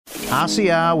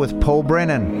RCR with Paul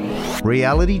Brennan,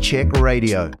 Reality Check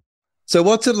Radio. So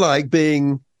what's it like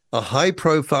being a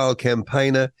high-profile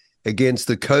campaigner against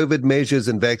the COVID measures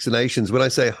and vaccinations? When I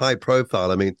say high-profile,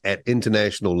 I mean at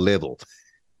international level.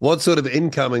 What sort of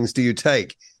incomings do you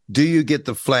take? Do you get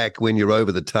the flack when you're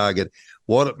over the target?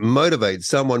 What motivates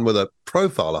someone with a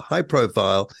profile, a high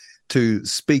profile, to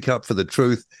speak up for the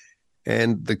truth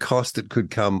and the cost that could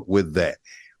come with that?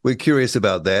 We're curious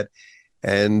about that.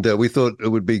 And we thought it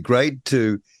would be great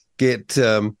to get,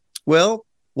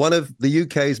 one of the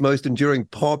UK's most enduring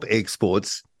pop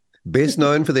exports, best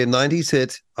known for their 90s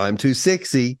hit, I'm Too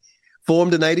Sexy,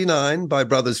 formed in 89 by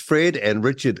brothers Fred and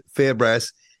Richard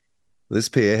Fairbrass. This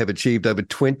pair have achieved over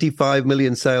 25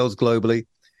 million sales globally.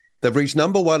 They've reached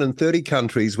number one in 30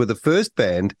 countries, with the first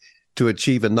band to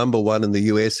achieve a number one in the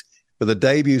US with a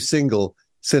debut single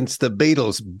since the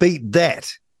Beatles. Beat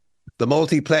that. The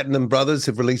multi-platinum brothers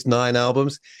have released 9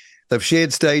 albums. They've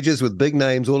shared stages with big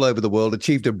names all over the world,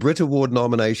 achieved a Brit Award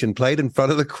nomination, played in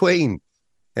front of the Queen,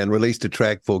 and released a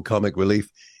track for Comic Relief.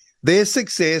 Their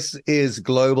success is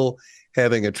global,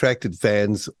 having attracted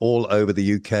fans all over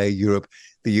the UK, Europe,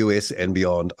 the US, and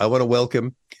beyond. I want to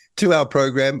welcome to our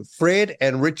program Fred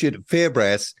and Richard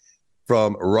Fairbrass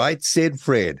from Right Said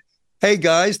Fred. Hey,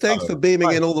 guys, thanks for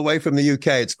beaming in all the way from the UK.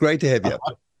 It's great to have you.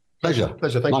 Pleasure.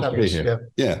 Thanks for having us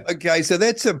here. Yeah. Okay, so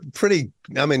that's a pretty,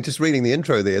 just reading the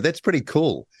intro there, that's pretty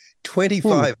cool.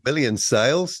 25 million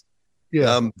sales.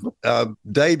 Yeah.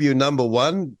 Debut number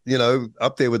one,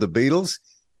 up there with the Beatles.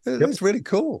 That's really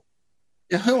cool.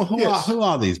 Yeah, who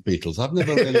are these Beatles? I've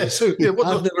never really,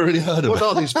 I've never really heard of them. What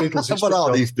are these Beatles? What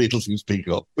are these Beatles you speak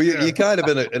of? Well, you're kind of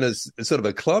in a sort of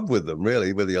a club with them,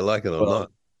 really, whether you like it or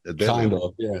not. Kind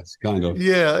of, yes, kind of.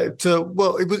 Yeah,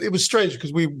 it was strange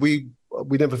because we've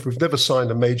never signed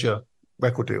a major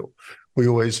record deal. We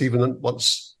always, even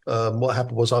once what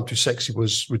happened was I'm Too Sexy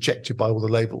was rejected by all the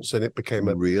labels, and it became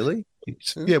a really.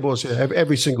 Yeah, it was. Yeah.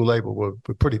 Every single label were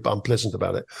pretty unpleasant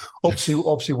about it.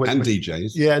 Obviously, when and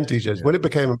DJs. Yeah, and DJs. Yeah. When it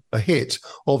became a hit,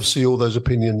 obviously all those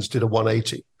opinions did a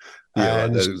 180. Yeah,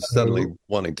 and suddenly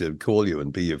wanting to call you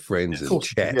and be your friends and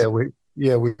chat.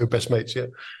 Yeah, we were best mates. Yeah.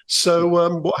 So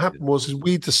what happened was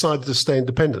we decided to stay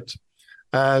independent,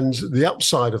 and the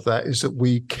upside of that is that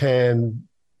we can.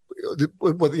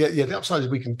 The upside is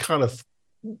we can kind of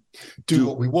do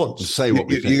what we want, say what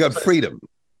we think. You got freedom.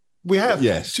 We have,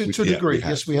 yes, to a degree.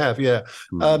 Yes, we have. Yeah.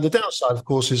 The downside, of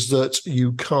course, is that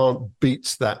you can't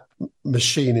beat that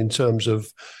machine in terms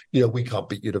of, we can't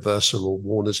beat Universal or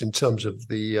Warner's in terms of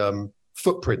the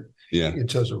footprint. Yeah. In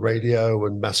terms of radio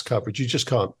and mass coverage, you just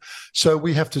can't. So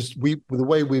we have to. The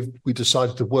way we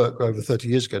decided to work over 30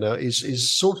 years ago now is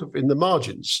sort of in the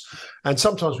margins, and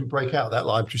sometimes we break out that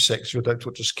line, Too Sexy, or Don't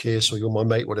Talk, Just Kiss, or You're My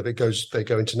Mate, whatever. They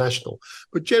go international.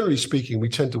 But generally speaking, we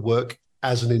tend to work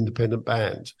as an independent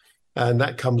band. And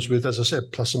that comes with, as I said,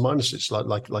 plus and minuses,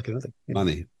 like anything.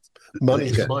 Money.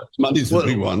 Money's the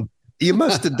big one. You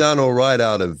must have done all right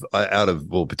out of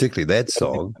particularly that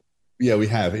song. Yeah, we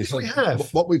have. It's like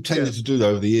what we've tended to do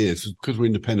over the years, because we're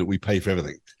independent, we pay for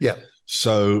everything. Yeah.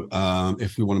 So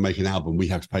if we want to make an album, we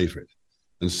have to pay for it.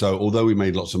 And so although we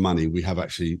made lots of money, we have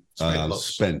actually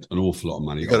spent an awful lot of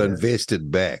mone. You've got to invest it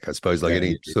back, I suppose, like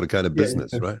any sort of kind of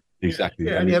business, right? Exactly.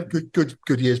 Yeah, and you have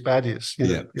good years, bad years.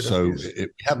 We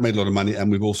have made a lot of money,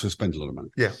 and we've also spent a lot of money.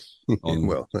 Yeah.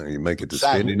 You make it to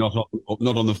sadly, spend. not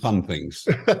on the fun things.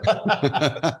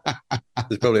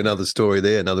 There's probably another story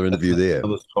there, another interview there.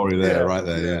 Another story there, right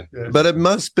there, yeah. But it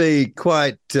must be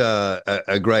quite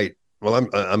a great. Well,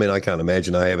 I can't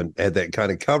imagine. I haven't had that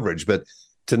kind of coverage, but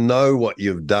to know what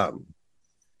you've done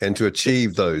and to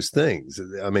achieve those things,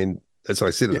 as I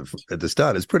said at the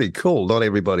start, it's pretty cool. Not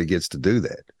everybody gets to do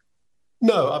that.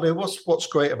 No, what's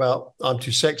great about I'm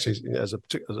Too Sexy, as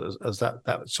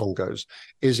that song goes,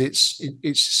 is its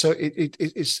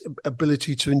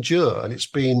ability to endure, and it's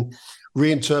been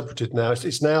reinterpreted now.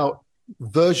 It's now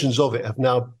versions of it have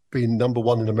now been number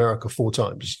one in America 4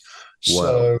 times. Wow,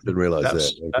 so didn't realize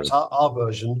that. That's our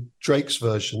version, Drake's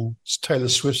version, Taylor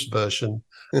Swift's version,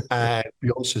 and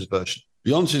Beyonce's version.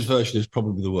 Beyonce's version is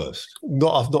probably the worst.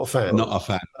 Not a fan. Not a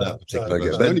fan of that particular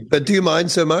version. But do you mind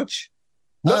so much?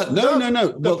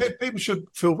 No. Well, people should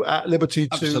feel at liberty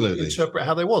to interpret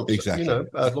how they want. Exactly.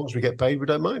 As long as we get paid, we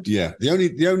don't mind. Yeah.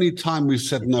 The only time we've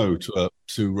said no to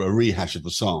a rehash of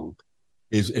the song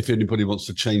is if anybody wants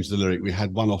to change the lyric. We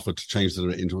had one offer to change the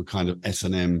lyric into a kind of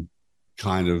S&M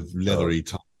kind of leathery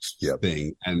type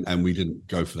thing, and we didn't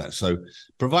go for that. So,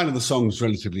 provided the song's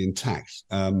relatively intact,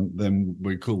 then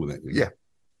we're cool with it. Yeah.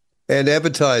 And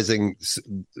advertising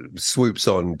swoops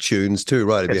on tunes too,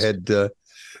 right? Have you had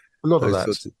A lot of those that.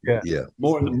 sorts of- Yeah. yeah.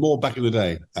 More back in the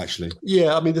day, actually.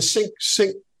 Yeah, I mean the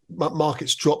sync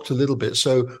market's dropped a little bit.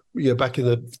 So back in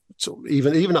the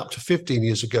even up to 15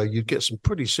 years ago, you'd get some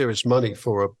pretty serious money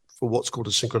for what's called a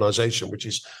synchronization, which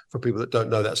is, for people that don't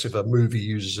know, that's if a movie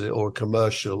uses it or a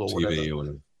commercial or TV whatever. or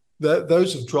whatever.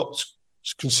 Those have dropped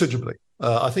considerably.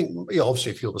 I think,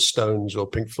 obviously, if you're the Stones or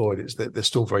Pink Floyd, they're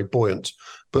still very buoyant.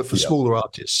 But for smaller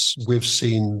artists, we've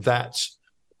seen that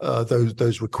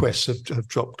those requests have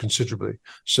dropped considerably.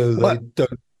 So they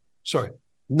don't. Sorry.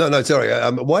 No, sorry.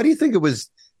 Why do you think it was?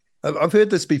 I've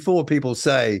heard this before. People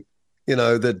say,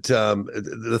 that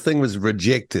the thing was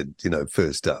rejected,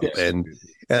 first up. Yes. And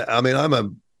I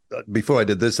mean, before I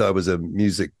did this, I was a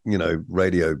music,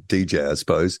 radio DJ, I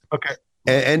suppose. Okay.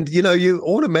 And you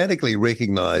automatically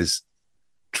recognize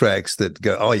tracks that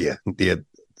go, oh yeah,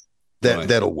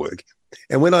 that'll work.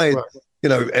 And when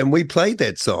and we played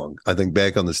that song, I think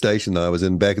back on the station that I was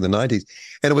in back in the 90s,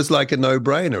 and it was like a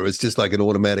no-brainer. It's just like an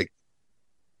automatic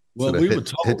were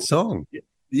told hit song.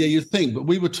 Yeah, you'd think, but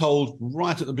we were told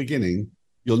right at the beginning,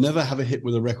 you'll never have a hit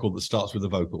with a record that starts with a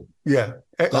vocal. Yeah.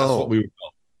 That's what we were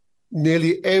told.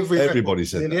 Nearly Everybody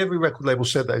said that. every record label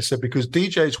said that. They said because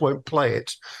DJs won't play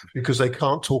it because they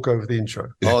can't talk over the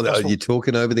intro. Oh, you're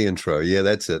talking over the intro. Yeah,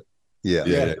 that's it. Yeah.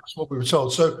 That's what we were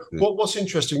told. So what's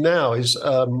interesting now is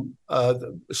some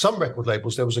record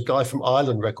labels. There was a guy from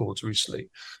Island Records recently,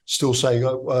 still saying,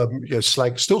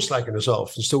 still slagging us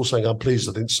off and still saying, "I'm pleased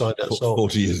I didn't sign that song."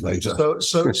 40 years later. So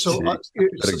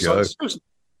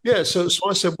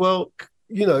I said, well,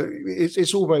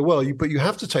 it's all very well, but you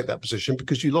have to take that position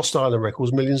because you lost Island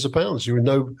Records millions of pounds. You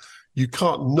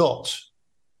can't not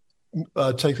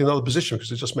take another position because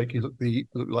it just make you look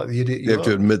like the idiot you have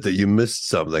to admit that you missed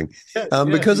something.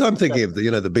 Because I'm thinking of the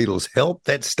Beatles' Help.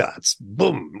 That starts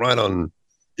boom right on.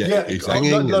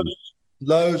 Exactly.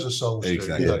 Loads of songs.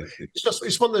 Exactly.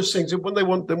 It's one of those things. When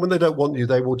they don't want you,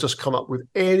 they will just come up with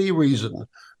any reason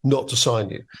not to sign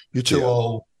you. You're too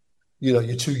old.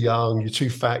 You're too young. You're too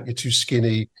fat. You're too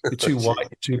skinny. You're too white.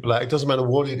 You're too black. It doesn't matter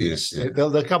what it is.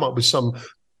 They'll come up with some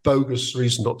bogus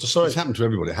reason not to sign. It's happened to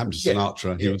everybody. It happened to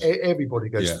Sinatra. Everybody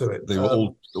goes through it. They were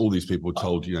all these people were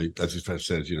told, as his friend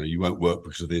says, you won't work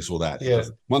because of this or that. Yeah.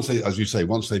 Once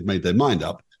they've made their mind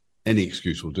up, any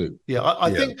excuse will do. Yeah,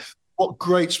 I think what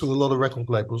grates with a lot of record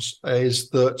labels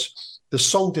is that the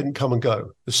song didn't come and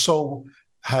go. The song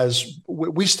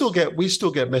we still get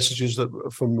messages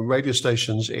from radio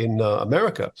stations in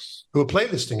America who are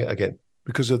playlisting it again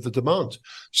because of the demand.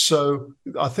 So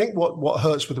I think what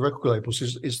hurts with the record labels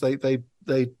is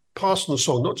they pass on the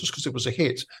song not just because it was a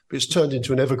hit, but it's turned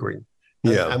into an evergreen.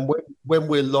 And when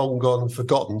we're long gone and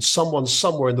forgotten, someone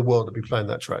somewhere in the world will be playing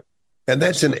that track. And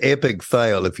that's an epic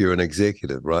fail if you're an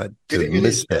executive, right? To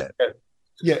miss that.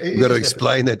 Yeah, you've got to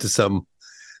explain that to someone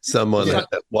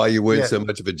why you weren't so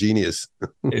much of a genius.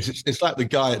 It's like the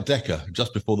guy at Decca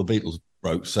just before the Beatles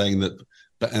broke saying that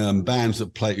bands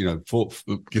that play,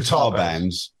 guitar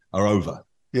bands are over.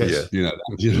 Yes.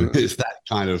 It's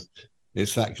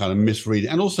that kind of misreading.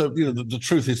 And also, the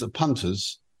truth is that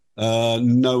punters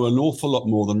know an awful lot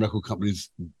more than record companies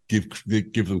give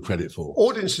them credit for.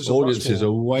 Audiences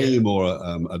are way more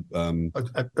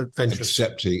adventurous.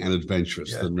 Accepting and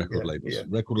adventurous than record labels. Yeah.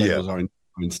 Record labels are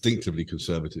instinctively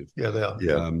conservative. Yeah, they are.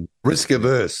 Yeah. Risk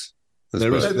averse. They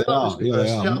are.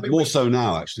 More so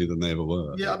now, actually, than they ever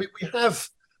were. Yeah, I mean, we have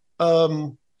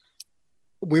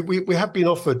we have been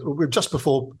offered. Just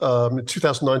before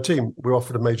 2019, we were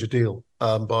offered a major deal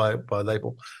by a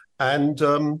label, and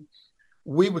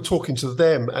we were talking to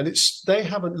them, and they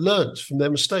haven't learnt from their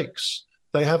mistakes.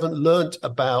 They haven't learnt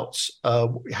about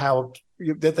how.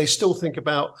 They still think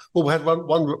about, well, we had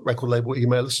one record label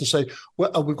email us and say,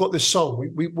 well, we've got this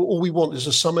song. We all we want is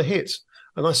a summer hit.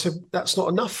 And I said, that's not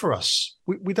enough for us.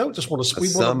 We don't just want a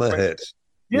summer hit.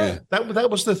 Yeah, that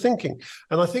was their thinking.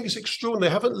 And I think it's extraordinary.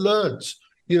 They haven't learned.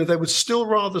 They would still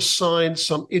rather sign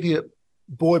some idiot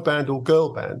boy band or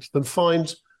girl band than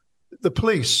find the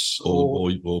Police or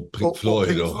Pink Floyd.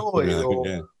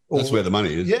 That's where the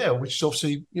money is. Yeah, which is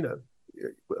obviously,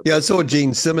 Yeah, I saw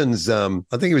Gene Simmons. I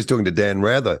think he was talking to Dan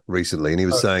Rather recently, and he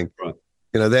was saying,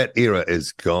 that era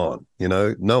is gone.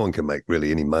 No one can make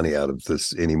really any money out of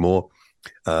this anymore.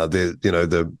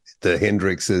 The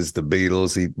Hendrixes, the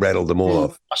Beatles, he rattled them all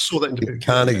off. I saw that. It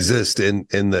can't exist in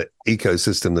the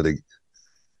ecosystem that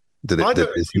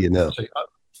is here now.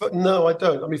 But no, I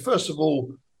don't. I mean, first of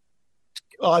all,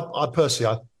 I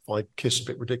personally, I find Kiss a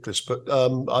bit ridiculous, but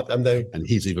and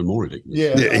he's even more ridiculous.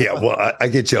 Yeah. Well, I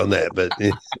get you on that, but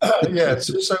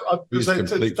So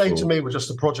they to me were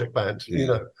just a project band,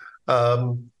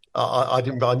 I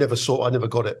didn't. I never saw. I never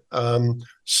got it.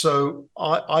 So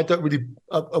I don't really.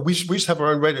 We used to have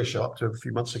our own radio show up to a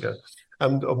few months ago,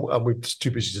 and we're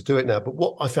too busy to do it now. But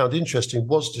what I found interesting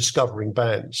was discovering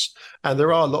bands, and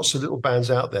there are lots of little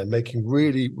bands out there making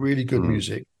really, really good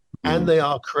music. And they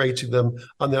are creating them,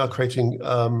 and they are creating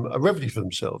a revenue for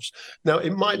themselves. Now,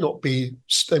 it might not be;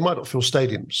 they might not fill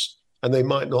stadiums, and they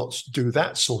might not do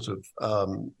that sort of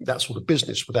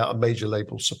business without a major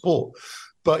label support.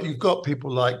 But you've got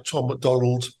people like Tom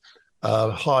McDonald,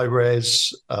 High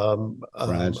Res,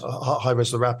 High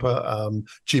Res the rapper,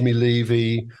 Jimmy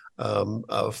Levy,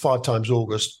 5 Times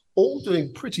August, all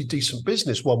doing pretty decent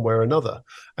business one way or another,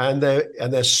 and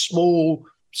they're small,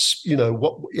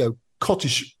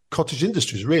 cottage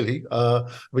industries, really. I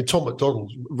mean, Tom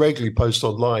McDonald regularly posts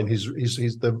online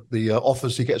the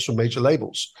offers he gets from major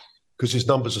labels because his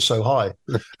numbers are so high,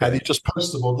 and he just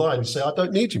posts them online and say, "I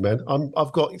don't need you, man.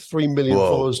 I've got 3 million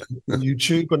followers on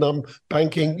YouTube, and I'm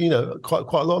banking, quite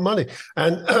a lot of money."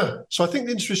 And so I think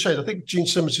the industry is changed. I think Gene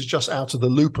Simmons is just out of the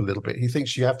loop a little bit. He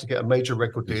thinks you have to get a major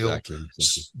record deal.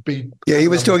 Exactly. He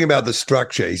was talking about the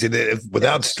structure. He said,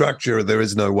 without structure, there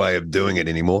is no way of doing it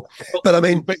anymore. But I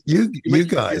mean, you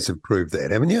guys have proved that,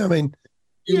 haven't you? I mean,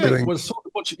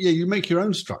 you make your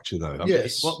own structure, though.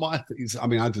 Yes. What I think is, I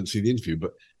didn't see the interview,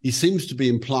 but he seems to be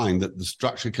implying that the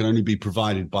structure can only be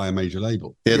provided by a major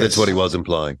label. Yeah, that's what he was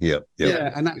implying. Yeah.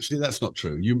 And actually, that's not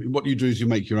true. What you do is you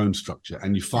make your own structure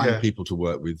and you find people to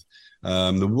work with.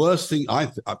 The worst thing,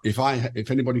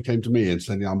 if anybody came to me and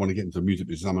said, "I want to get into the music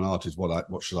business, I'm an artist.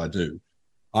 What should I do?"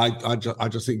 I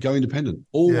just think go independent.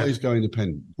 Always go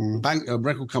independent.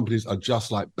 Record companies are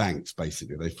just like banks,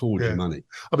 basically. They forward you money.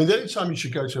 I mean, the only time you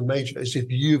should go to a major is if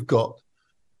you've got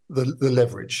the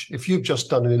leverage. If you've just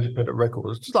done an independent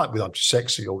record, it's like with I'm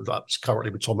Sexy or like currently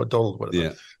with Tom McDonald, whatever. Yeah.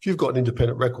 If you've got an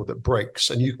independent record that breaks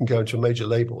and you can go into a major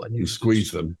label and you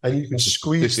squeeze them. And you can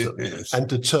squeeze them and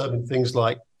determine things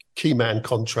like key man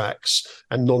contracts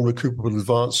and non-recoupable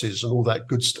advances and all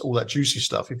that juicy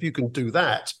stuff. If you can do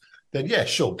that, then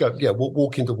sure, go. Yeah,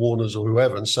 walk into Warner's or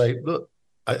whoever and say, "Look,"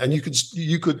 and you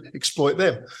could exploit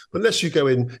them. But unless you go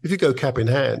in, if you go cap in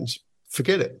hand,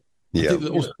 forget it.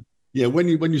 Yeah. When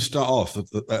you start off,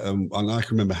 and I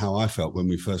can remember how I felt when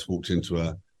we first walked into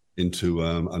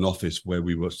an office where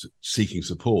we were seeking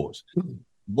support.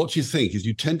 What you think is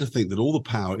you tend to think that all the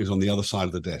power is on the other side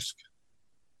of the desk,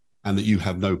 and that you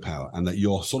have no power, and that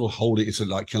you're sort of holding. It's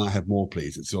like, "Can I have more,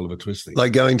 please?" It's Oliver Twist thing.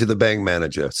 Like going to the bank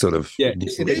manager, sort of. Yeah,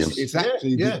 it is. It's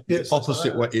actually the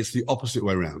opposite way. It's the opposite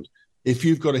way around. If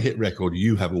you've got a hit record,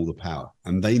 you have all the power,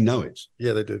 and they know it.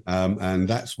 Yeah, they do. And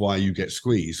that's why you get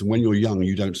squeezed. And when you're young,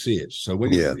 you don't see it. So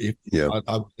when I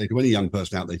would say to any young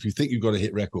person out there, if you think you've got a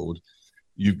hit record,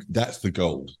 that's the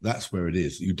gold. That's where it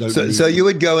is. You don't. So you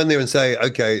would go in there and say,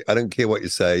 "Okay, I don't care what you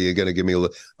say. You're going to give me all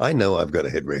the. I know I've got a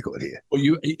hit record here." Well,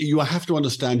 you have to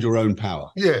understand your own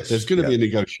power. Yes, there's going to be a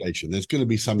negotiation. There's going to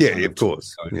be some. Of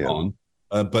course, going on.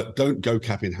 But don't go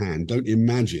cap in hand. Don't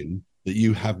imagine that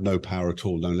you have no power at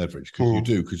all, no leverage, because you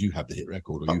do, because you have the hit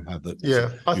record or you have the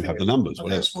the numbers.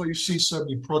 That's why you see so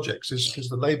many projects, is because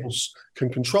the labels can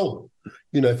control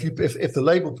them. If the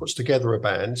label puts together a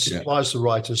band, supplies the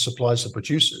writers, supplies the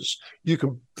producers, you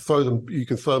can throw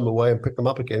them away and pick them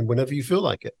up again whenever you feel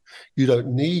like it. You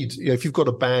don't need, if you've got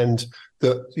a band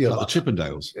that like the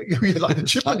Chippendales, like the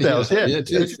Chippendales, if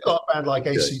you've got a band like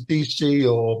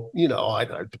AC/DC or I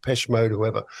don't know, Depeche Mode,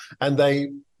 whoever, and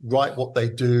they write what they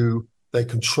do, they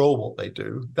control what they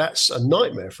do. That's a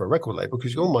nightmare for a record label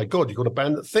because, oh my God, you've got a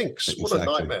band that thinks. Exactly. What a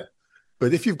nightmare.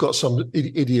 But if you've got some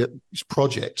idiot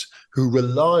project who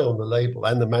rely on the label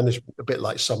and the management, a bit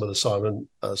like some of the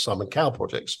Simon Cowell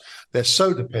projects, they're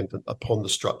so dependent upon the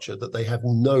structure that they have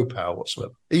no power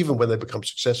whatsoever, even when they become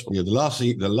successful. Yeah, the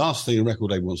last thing a record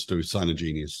label wants to do is sign a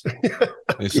genius.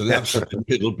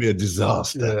 It'll be a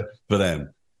disaster for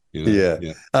them.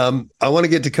 I want to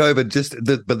get to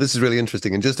COVID, but this is really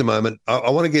interesting. In just a moment, I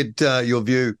want to get your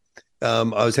view. I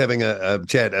was having a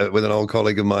chat with an old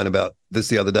colleague of mine about this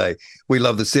the other day. We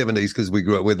love the 70s because we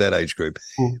grew up with that age group.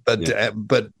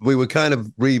 But we were kind of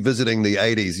revisiting the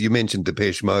 80s. You mentioned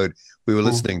Depeche Mode. We were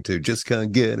listening to Just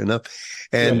Can't Get Enough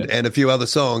and a few other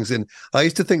songs. And I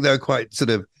used to think they were quite sort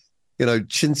of,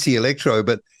 chintzy electro,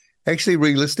 but actually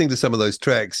re-listening to some of those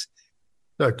tracks,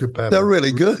 they're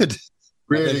really good.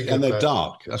 Really, and they're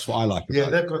dark. That's what I like.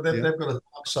 They've got a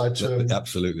dark side to them.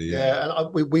 Absolutely,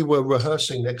 and we were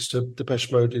rehearsing next to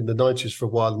Depeche Mode in the 90s for a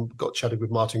while, and got chatted with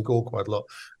Martin Gore quite a lot.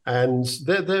 And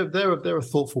they're a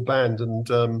thoughtful band,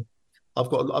 and I've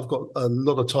got a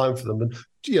lot of time for them, and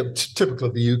typical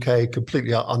of the UK,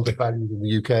 completely undervalued in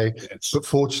the UK. Yes. But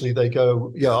fortunately, they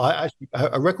go.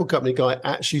 A record company guy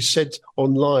actually said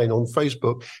online on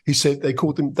Facebook, he said they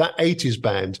called them that 80s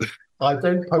band. I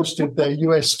then posted their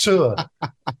US tour,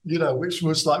 which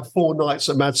was like 4 nights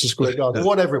at Madison Square Garden,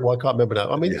 whatever it was. I can't remember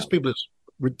now. I mean, these people are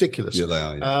ridiculous. Yeah, they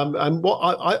are. Yeah. And what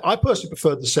I personally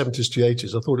preferred the 70s to the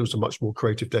 80s. I thought it was a much more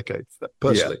creative decade,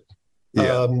 personally.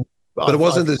 Yeah. But it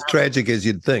wasn't as tragic as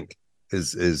you'd think.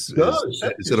 Is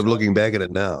sort of looking back at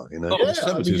it now, The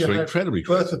 70s were incredibly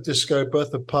birth of disco,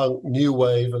 birth of punk, new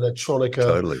wave, electronica.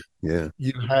 Totally, yeah.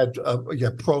 You had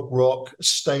prog rock,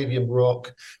 stadium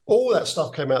rock, all that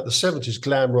stuff came out in the 70s,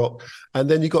 glam rock, and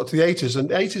then you got to the 80s. And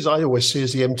the 80s I always see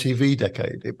as the MTV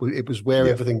decade. It was where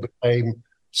everything became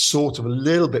sort of a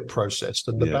little bit processed,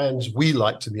 and the bands we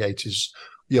liked in the 80s,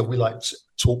 we liked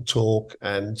Talk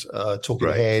and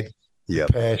Talking Head,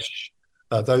 Pesh.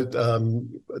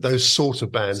 Those sort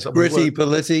of bands. Pretty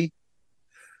Politti.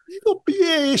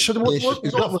 Was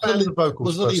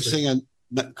the lead singer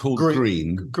called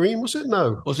Green? Green, was it?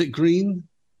 No. Was it Green?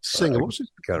 Singer, what was it?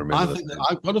 I can't remember.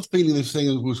 I've got a feeling this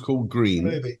singer was called Green.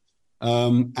 Maybe.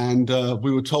 And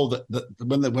we were told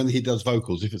that when he does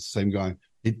vocals, if it's the same guy,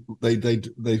 they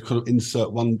kind of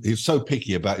insert one. He's so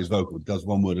picky about his vocal, he does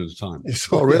one word at a time.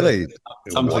 Oh, really?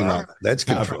 Something like that. That's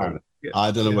control.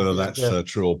 I don't know whether that's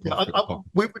true or not.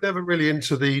 We were never really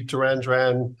into the Duran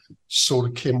Duran, sort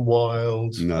of Kim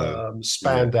Wilde,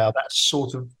 Spandau, that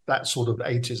sort of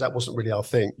 80s. That wasn't really our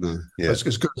thing. No. As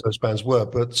good as those bands were,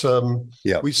 but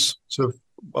we sort of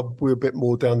we're a bit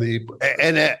more down the.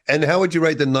 And how would you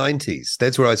rate the 90s?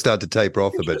 That's where I start to taper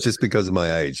off a bit, just because of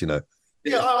my age, Yeah,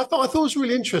 I thought it was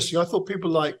really interesting. I thought people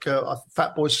like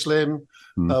Fatboy Slim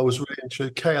was really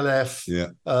interesting.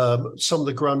 KLF, some of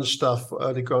the grunge stuff,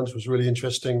 early grunge was really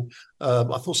interesting. I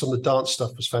thought some of the dance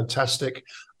stuff was fantastic.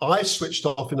 I switched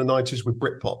off in the 90s with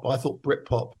Britpop. I thought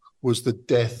Britpop was the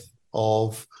death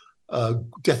of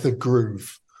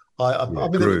groove. Death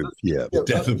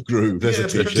of groove. There's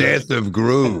a death of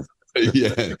groove.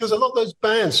 Because a lot of those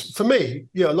bands, for me,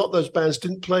 a lot of those bands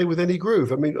didn't play with any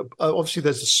groove. I mean, obviously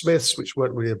there's the Smiths, which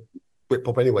weren't really a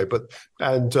Britpop anyway,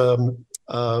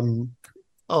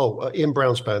 Ian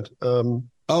Brown's band.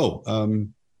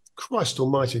 Christ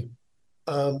Almighty.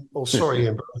 Sorry,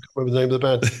 Ian Brown, I can't remember the name of the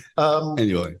band.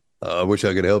 Anyway, I wish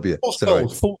I could help you.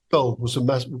 False Gold was a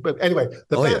massive. But anyway,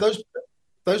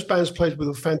 those bands played with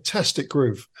a fantastic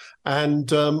groove,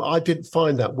 and I didn't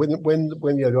find that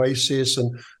when Oasis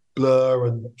and Blur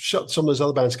and some of those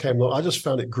other bands came along, I just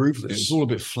found it grooveless. It was all a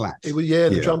bit flat. It was,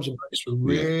 the drums and bass were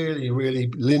really, really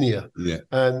linear. Yeah,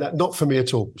 and that, not for me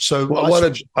at all. So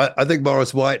I think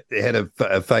Morris White had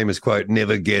a famous quote: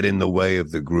 "Never get in the way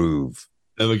of the groove."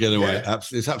 Never get away. Yeah.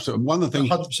 It's absolutely one of the things.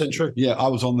 100% true. Yeah, I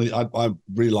was on I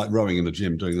really like rowing in the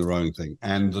gym, doing the rowing thing,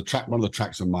 and one of the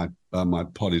tracks on my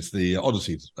pod is the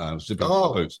Odyssey.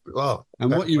 Wow!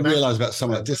 And what you realise about some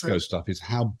of that disco stuff is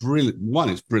how brilliant. One,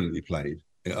 it's brilliantly played.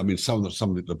 I mean, some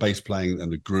of the bass playing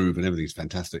and the groove and everything is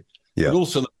fantastic. Yeah. But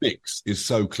also the mix is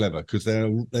so clever because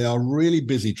they are really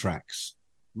busy tracks,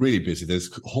 really busy. There's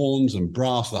horns and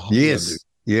brass. The whole Yeah.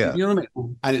 You know what I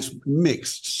mean? And it's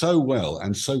mixed so well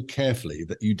and so carefully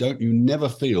that you never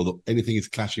feel that anything is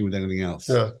clashing with anything else.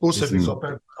 Yeah. Also, you've got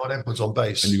Bernard Edwards on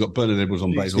bass. And you've got Bernard Edwards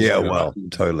on bass. Yeah, well,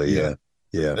 totally, yeah.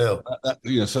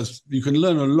 So you can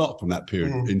learn a lot from that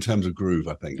period in terms of groove,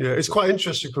 I think. Yeah, it's quite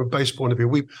interesting from a bass point of view.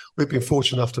 We've been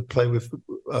fortunate enough to play with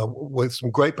some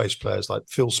great bass players like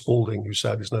Phil Spalding, who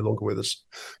sadly is no longer with us,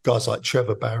 guys like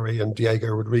Trevor Barry and Diego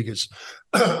Rodriguez.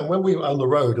 When we were on the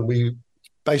road and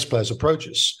bass players approach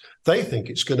us, they think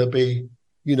it's going to be,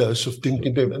 sort of ding,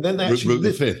 ding, ding. And then they actually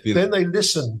they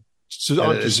listen. It's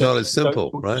not as simple,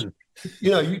 right?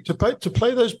 To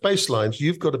play those bass lines,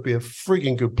 you've got to be a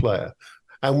frigging good player.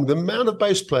 And the amount of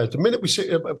bass players, the minute we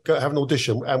have an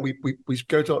audition and we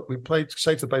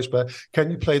say to the bass player,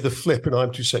 "Can you play the flip in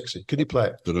I'm Too Sexy? Can you play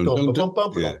it?" If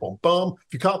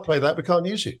you can't play that, we can't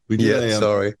use you.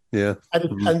 Sorry. Yeah.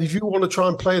 And if you want to try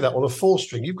and play that on a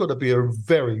 4-string, you've got to be a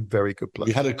very, very good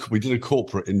player. We did a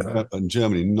corporate in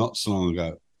Germany not so long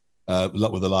ago,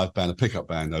 with a live band, a pickup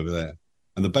band over there.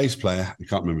 And the bass player, I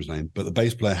can't remember his name, but the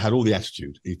bass player had all the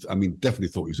attitude. Definitely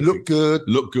thought he was look good.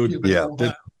 Yeah,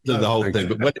 did the whole thing.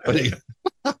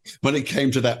 But when it came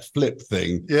to that flip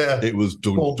thing, it was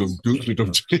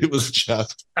it was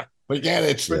just Forget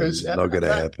it. Whereas- Not going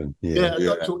to happen. Yeah, and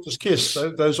Doctor's Kiss,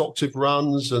 those octave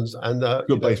runs and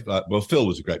Good bass player. Well, Phil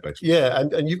was a great bass player. yeah,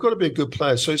 and you've got to be a good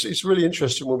player. So it's really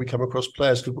interesting when we come across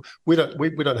players because we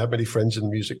don't have many friends in the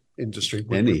music industry.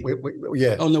 Any?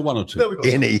 Yeah. Oh no, one or two. No, we've got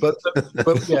Any. some,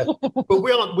 but yeah, but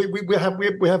we aren't.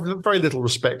 We have very little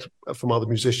respect from other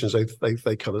musicians. They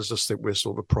kind of just think we're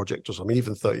sort of a project or something,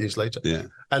 even 30 years later. Yeah.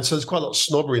 And so there's quite a lot of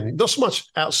snobbery in it. Not so much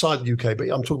outside the UK, but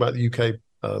I'm talking about the UK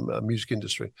music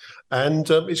industry, and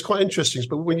it's quite interesting.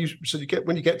 But when you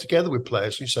get together with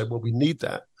players, you say, well, we need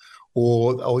that,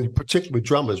 or particularly with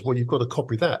drummers, well, you've got to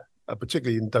copy that.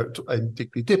 Particularly in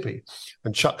Dickey Dippy,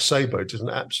 and Chuck Sabo does an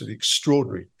absolutely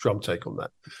extraordinary drum take on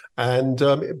that. And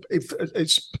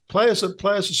it's players are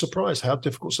surprised how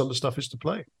difficult some of the stuff is to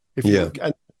play.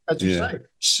 And as you say,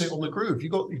 sit on the groove.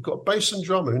 You've got bass and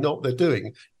drummer who know what they're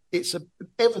doing.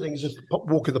 Everything is a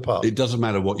walk in the park. It doesn't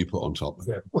matter what you put on top.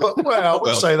 Yeah. Well, I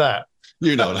wouldn't say that.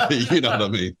 You know what I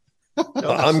mean.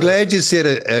 I'm glad you said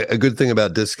a good thing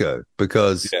about disco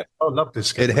because I love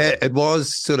disco. it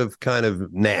was sort of kind of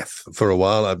naff for a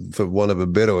while, for want of a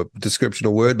better description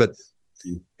or word. But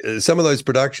some of those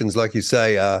productions, like you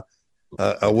say, are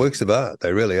works of art.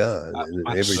 They really are in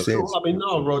every sense. I mean,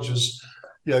 Nile Rodgers,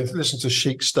 listen to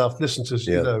Chic stuff. Listen to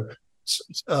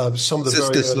some of the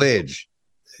Sister Sledge.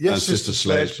 Yes, Sister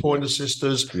Sledge, Pointer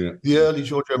Sisters, the early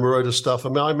Giorgio Moroder stuff. I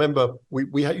mean, I remember we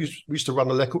used to run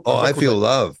a record. I Feel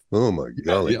Love. Oh my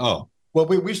golly! Well,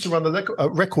 we used to run a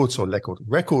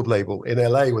record label in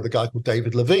LA with a guy called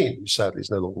David Levine, who sadly is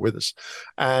no longer with us,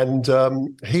 and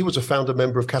he was a founder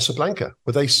member of Casablanca,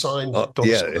 where they signed.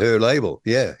 Her label.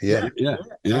 Yeah.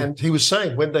 And he was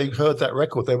saying when they heard that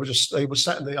record, they were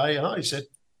sat in the A&I. He said,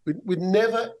 "We'd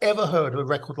never ever heard of a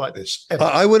record like this." Ever.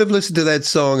 I would have listened to that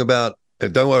song about.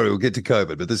 Don't worry, we'll get to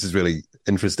COVID, but this is really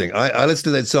interesting. I listened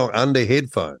to that song under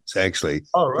headphones, actually,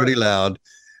 pretty loud,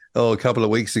 a couple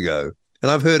of weeks ago. And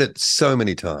I've heard it so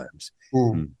many times.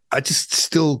 I just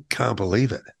still can't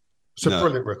believe it. It's a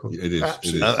brilliant record. It is.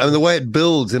 Absolutely. And the way it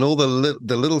builds and all the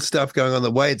little stuff going on,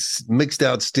 the way it's mixed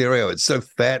out stereo, it's so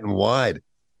fat and wide.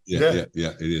 Yeah,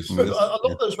 it is. But a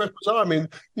lot of those records are. I mean,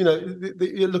 you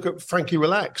look at Frankie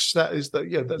Relax. That is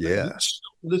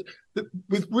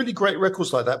with really great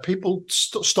records like that, people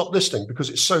stop listening because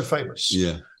it's so famous.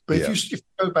 Yeah. But if you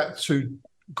go back to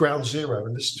Ground Zero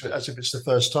and listen to it as if it's the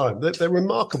first time, they're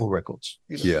remarkable records.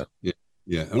 Yeah.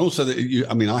 And also,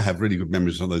 I have really good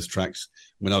memories of those tracks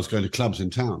when I was going to clubs in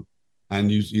town. And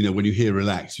when you hear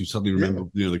Relax, you suddenly remember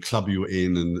the club you were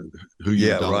in and who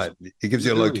you were. Right. It gives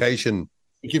you a location.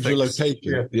 It gives you a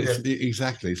location.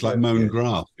 Exactly. It's like mown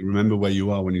grass. You remember where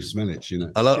you are when you smell it.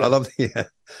 I love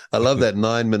that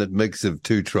 9-minute mix of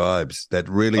Two Tribes. That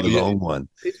really long one.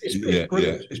 It's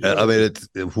brilliant. I mean, it's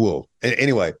whoa.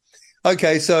 Anyway,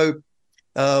 okay. So,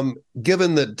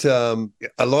 given that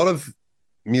a lot of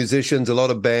musicians, a lot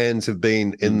of bands have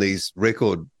been in these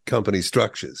record company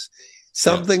structures,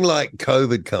 something like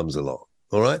COVID comes along.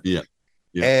 All right. Yeah.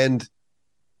 And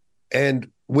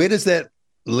where does that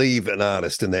leave an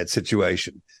artist in that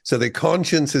situation? So their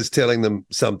conscience is telling them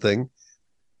something.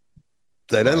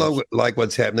 They don't like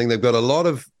what's happening. They've got a lot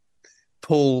of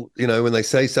pull, when they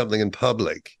say something in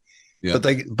public,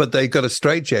 but they got a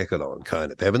straitjacket on,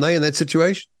 kind of, haven't they, in that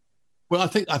situation? Well, I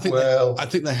think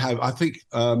they have. I think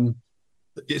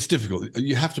it's difficult.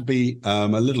 You have to be a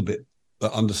little bit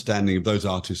understanding of those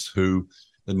artists who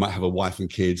they might have a wife and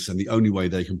kids, and the only way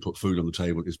they can put food on the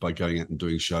table is by going out and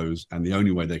doing shows, and the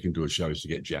only way they can do a show is to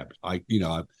get jabbed. I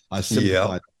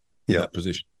sympathize with that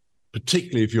position,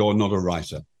 particularly if you're not a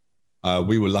writer.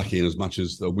 We were lucky in as much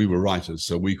as we were writers,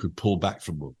 so we could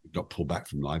not pull back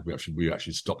from live. We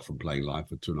actually stopped from playing live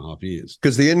for 2.5 years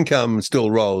because the income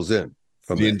still rolls in.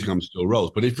 Income still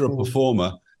rolls, but if you're a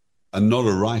performer and not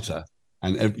a writer,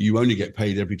 and you only get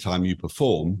paid every time you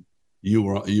perform, you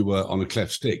were on a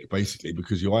cleft stick, basically,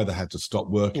 because you either had to stop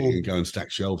working and go and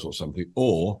stack shelves or something,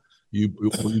 or you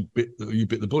bit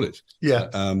the bullet. Yeah.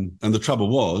 And the trouble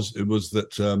was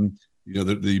that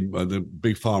the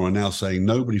big pharma are now saying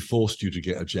nobody forced you to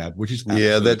get a jab, which is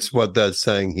that's what they're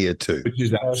saying here too. Which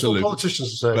is absolute.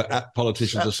 Politicians are saying. But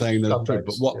politicians are saying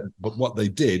that. But what they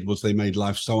did was they made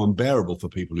life so unbearable for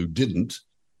people who didn't.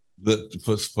 That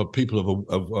for people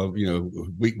of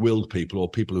weak-willed people or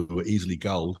people who were easily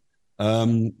gulled.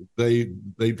 They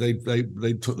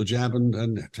took the jab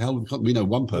and hell, we know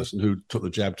one person who took the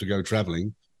jab to go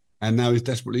traveling, and now he's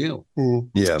desperately ill.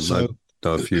 Yeah, so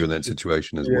know a few in that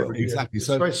situation as well. Exactly. It's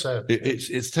so very sad.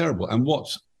 It's terrible. And what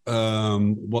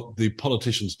the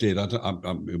politicians did, I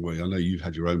know you've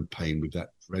had your own pain with that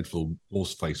dreadful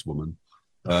horse-faced woman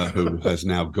who has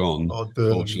now gone.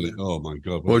 Fortunately, oh my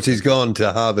God! Well, she's gone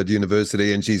to Harvard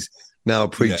University, and she's now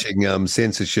preaching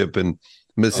censorship and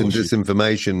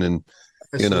disinformation, and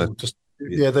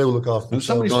they will look after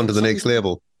themselves. On to the next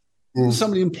level.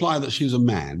 Somebody implied that she was a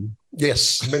man.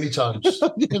 Yes, many times.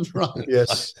 Right.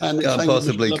 Yes, and can't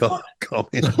possibly comment on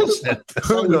that.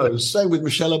 Who knows? Same with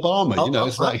Michelle Obama.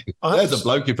 It's like there's a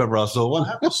bloke if ever I saw one.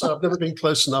 I have to say, I've never been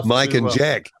close enough. Mike and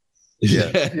Jack.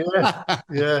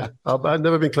 Yeah. I've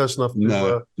never been close enough.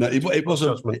 It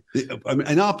wasn't. I mean,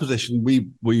 in our position,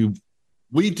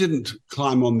 we didn't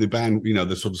climb on the band,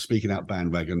 the sort of speaking out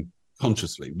bandwagon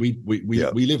consciously. We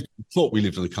thought we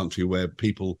lived in a country where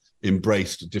people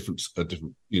embraced different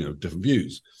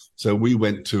views. So we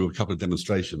went to a couple of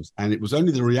demonstrations, and it was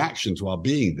only the reaction to our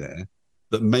being there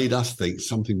that made us think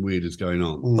something weird is going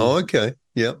on. Oh, okay.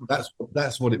 Yeah.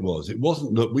 That's what it was. It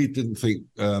wasn't that we didn't think,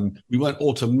 we weren't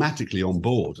automatically on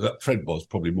board. Fred was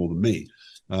probably more than me.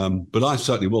 But I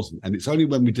certainly wasn't. And it's only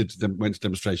when we went to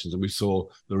demonstrations and we saw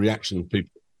the reaction of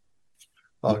people.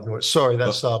 Oh, ignore it. Sorry,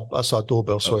 that's our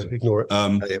doorbell. Sorry, ignore it.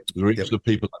 The reaction of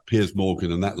people like Piers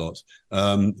Morgan and that lot,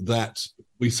 that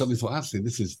we suddenly thought, actually,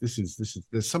 this is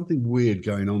there's something weird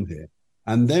going on here.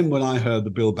 And then when I heard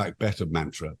the Build Back Better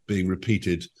mantra being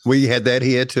repeated, we had that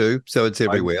here too, so it's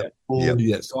everywhere.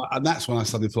 So and that's when I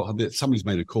suddenly thought, somebody's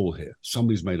made a call here.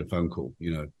 Somebody's made a phone call,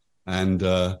 and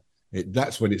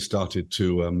that's when it started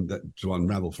to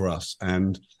unravel for us.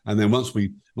 And then once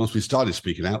we started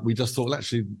speaking out, we just thought, well,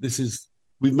 actually,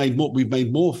 we've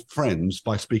made more friends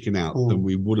by speaking out than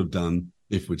we would have done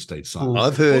if we'd stayed silent.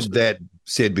 I've heard that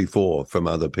said before from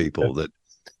other people that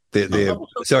they're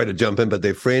sorry to jump in, but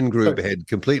their friend group had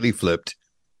completely flipped,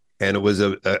 and it was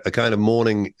a kind of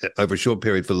mourning over a short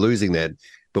period for losing that.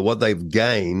 But what they've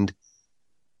gained,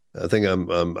 I think I'm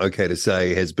okay to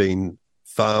say, has been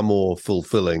far more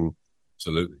fulfilling,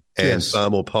 absolutely, and far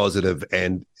more positive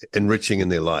and enriching in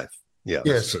their lipe. Yeah,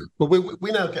 yes. But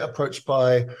we now get approached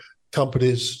by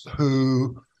companies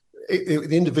who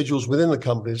the individuals within the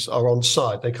companies are on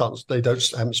side.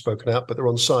 Haven't spoken out, but they're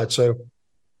on side. So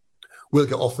we'll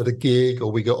get offered a gig,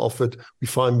 or we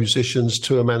find musicians,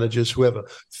 tour managers, whoever,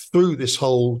 through this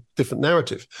whole different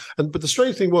narrative. But the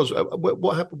strange thing was,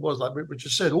 what happened was, like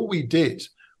Richard said, all we did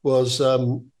was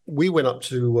we went up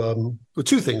to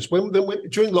two things.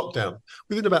 During lockdown,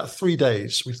 within about 3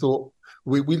 days, we thought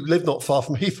we live not far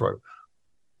from Heathrow,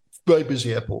 very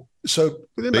busy airport. So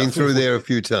been through there a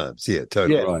few times. Yeah,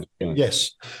 totally. Yeah, right. Yeah.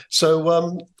 Yes.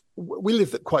 So we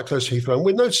live quite close to Heathrow, and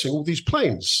we're noticing all these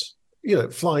planes,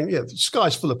 flying. Yeah, the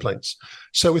sky's full of planes.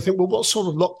 So we think, well, what sort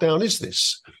of lockdown is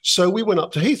this? So we went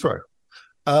up to Heathrow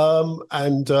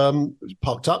and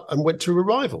parked up and went to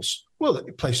arrivals. Well, the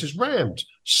place is rammed,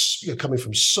 coming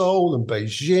from Seoul and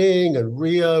Beijing and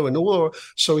Rio and all.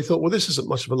 So we thought, well, this isn't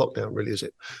much of a lockdown, really, is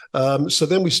it? So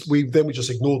then we just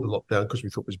ignored the lockdown because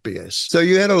we thought it was BS. So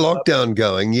you had a lockdown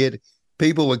going, yet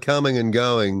people were coming and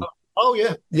going. Oh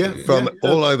yeah, from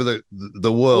all over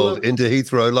the world into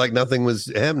Heathrow like nothing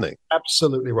was happening.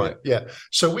 Absolutely right. Yeah.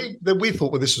 So we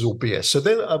thought, well, this is all BS. So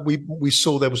then we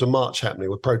saw there was a march happening,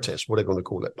 or protest, whatever you want to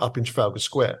call it, up in Trafalgar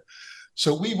Square.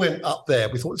 So we went up there.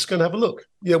 We thought, let's go and have a look.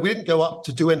 We didn't go up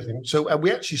to do anything. So we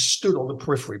actually stood on the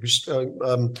periphery.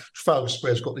 Trafalgar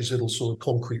Square's got these little sort of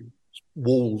concrete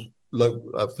walls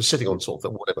for sitting on, sort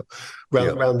of whatever,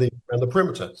 around the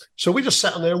perimeter. So we just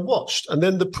sat on there and watched, and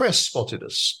then the press spotted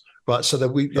us. Right, so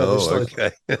then they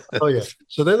started. Okay.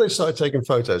 So then they started taking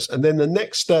photos, and then the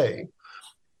next day,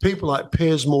 people like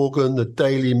Piers Morgan, the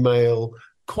Daily Mail,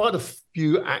 quite a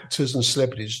few actors and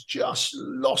celebrities just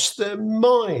lost their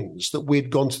minds that we'd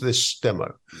gone to this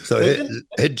demo. So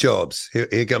hit jobs.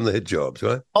 Here come the hit jobs,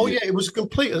 right? Oh yeah, it was a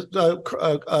complete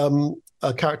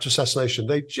character assassination.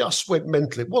 They just went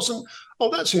mental. It wasn't.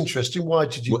 Oh, that's interesting. Why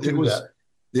did you do that?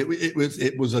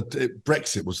 Brexit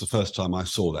was the first time I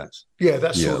saw that. Yeah,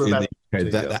 that's sort of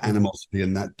that animosity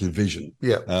and that division.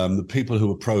 Yeah, the people who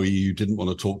were pro-EU didn't want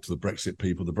to talk to the Brexit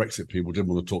people. The Brexit people didn't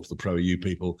want to talk to the pro-EU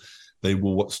people. They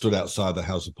were stood outside the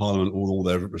House of Parliament, all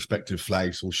their respective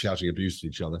flags, all shouting abuse to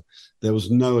each other. There was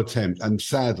no attempt, and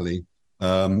sadly,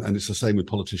 and it's the same with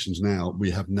politicians now, we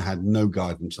have had no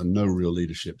guidance and no real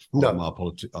leadership from our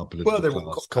political well, they were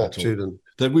co-opted.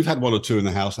 We've had one or two in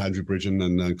the House, Andrew Bridgen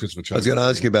and Christopher Chubb. I was going to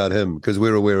ask you about him, because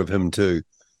we're aware of him too.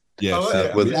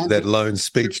 Yes. With that lone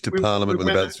speech to Parliament with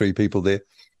about 3 people there.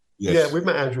 Yes. Yeah, we've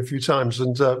met Andrew a few times,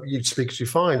 and you speak as you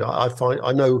find.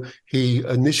 I know he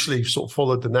initially sort of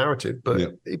followed the narrative,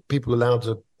 but people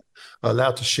are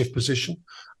allowed to shift position,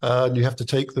 and you have to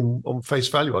take them on face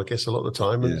value, I guess, a lot of the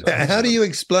time. And, how do you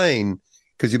explain?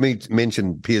 Because you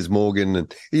mentioned Piers Morgan,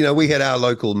 and we had our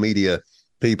local media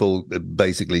people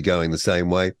basically going the same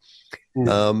way.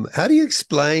 How do you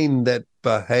explain that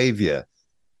behavior?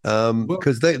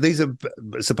 Because these are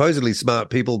supposedly smart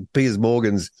people. Piers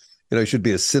Morgan's, should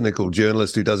be a cynical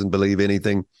journalist who doesn't believe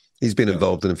anything. He's been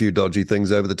involved in a few dodgy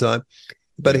things over the time.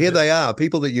 But here they are,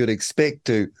 people that you'd expect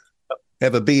to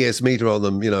have a BS meter on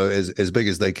them, as big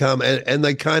as they come, and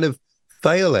they kind of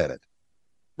fail at it.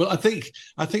 Well, I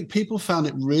think people found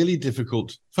it really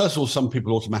difficult. First of all, some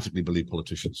people automatically believe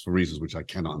politicians for reasons which I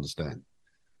cannot understand.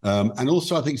 And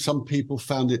also, I think some people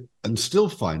found it and still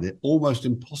find it almost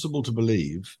impossible to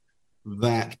believe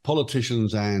that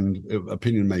politicians and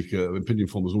opinion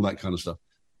formers, all that kind of stuff,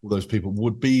 all those people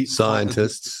would be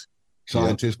scientists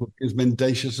would be as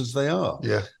mendacious as they are.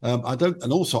 Yeah.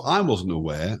 And also I wasn't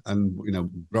aware, and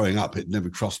growing up, it never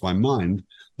crossed my mind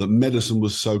that medicine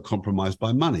was so compromised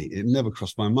by money. It never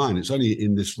crossed my mind. It's only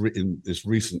in this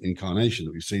recent incarnation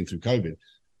that we've seen through COVID,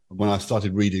 when I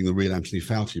started reading The Real Anthony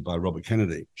Fauci by Robert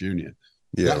Kennedy Jr.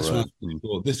 Yeah, That's right. when I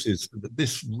thought,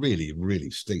 this really, really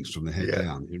stinks from the head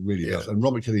down. It really does. And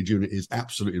Robert Kennedy Jr. is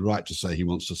absolutely right to say he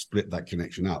wants to split that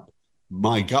connection up.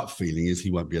 My gut feeling is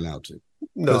he won't be allowed to.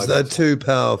 No, because they're too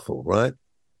powerful, right?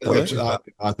 I think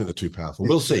they're too powerful.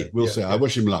 We'll see. We'll see. I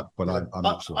wish him luck, but I'm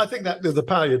not sure. I think that the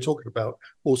power you're talking about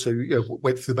also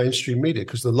went through the mainstream media,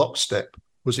 because the lockstep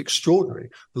was extraordinary.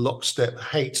 The lockstep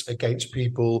hate against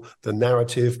people, the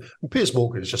narrative. And Piers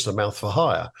Morgan is just a mouth for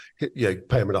hire. Pay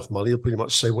him enough money, he'll pretty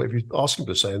much say whatever you ask him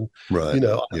to say. And, right.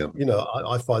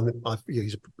 I find that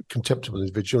he's a contemptible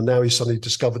individual. Now he's suddenly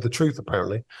discovered the truth,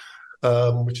 apparently,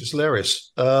 which is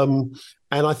hilarious. And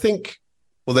I think...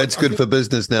 Well, that's good for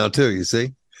business now too, you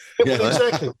see?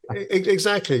 Exactly.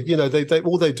 They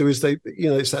all they do is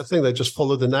it's that thing. They just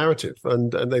follow the narrative,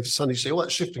 and they suddenly say, "Oh,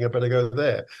 that's shifting. I better go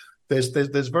there." There's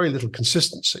very little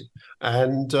consistency,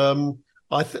 and I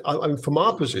mean, from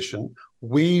our position,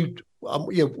 we've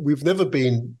never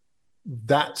been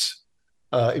that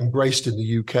embraced in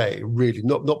the UK. Really,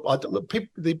 not. I don't know.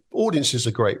 The audiences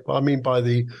are great, but I mean by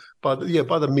the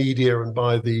media and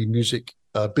by the music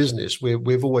business,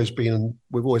 we've always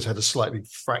had a slightly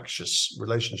fractious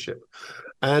relationship,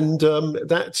 and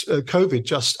that COVID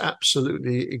just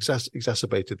absolutely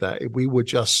exacerbated that. We were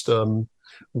just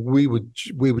we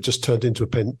were just turned into a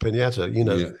pinata.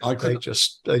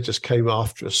 They just came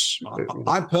after us.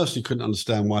 I personally couldn't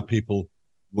understand why people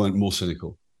weren't more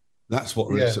cynical. That's what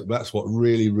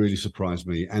really, really surprised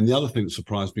me. And the other thing that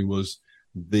surprised me was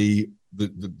the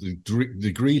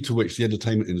degree to which the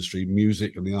entertainment industry,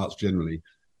 music and the arts generally,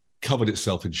 covered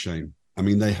itself in shame. I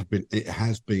mean, it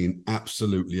has been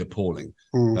absolutely appalling.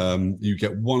 You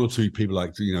get one or two people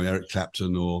like, Eric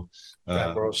Clapton or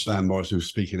Van Morris who's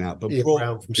speaking out, but Ian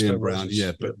Brown,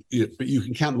 but you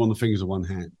can count them on the fingers of one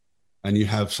hand. And you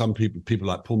have some people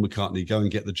like Paul McCartney go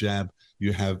and get the jab.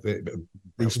 You have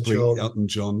Bruce Springsteen, Elton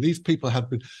John. These people have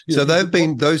been. So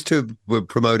those two were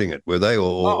promoting it, were they,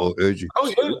 or urging?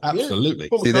 Oh, yeah, absolutely.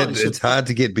 See, it's hard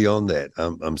to get beyond that.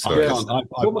 I'm sorry. Paul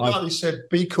McCartney said,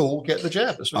 "Be cool, get the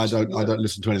jab." I don't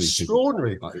listen to anything.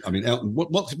 Extraordinary. I mean, Elton,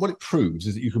 what it proves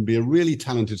is that you can be a really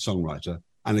talented songwriter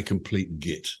and a complete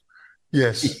git.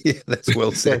 Yes, that's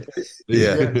well said.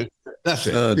 Yeah. That's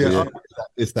it.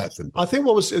 It's that simple. I think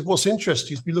what's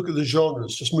interesting is if you look at the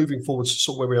genres, just moving forward to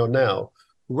sort of where we are now,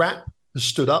 rap has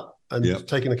stood up and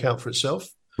taken account for itself.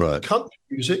 Right. Country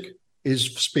music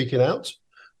is speaking out.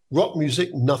 Rock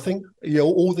music, nothing.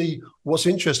 What's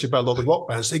interesting about a lot of rock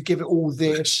bands, they give it all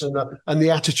this and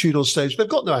the attitude on stage. They've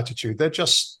got no attitude. They're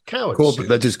just cowards.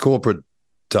 They're just corporate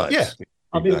types. Yeah.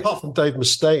 I mean, apart from Dave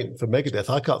Mustaine for Megadeth,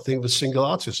 I can't think of a single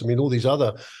artist. I mean, all these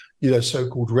other,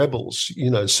 so-called rebels.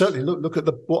 Certainly look at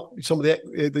some of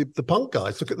the punk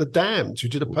guys. Look at the Damned, who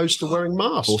did a poster wearing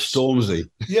masks. Or Stormzy.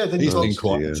 Yeah, he's been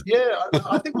quiet. Yeah,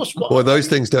 I think well, those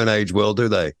things don't age well, do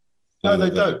they? No, they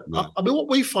don't. No. I mean, what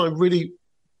we find really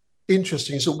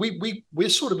interesting is that we're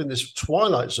sort of in this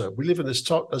twilight zone. We live in this,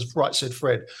 as Right Said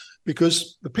Fred,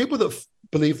 because the people that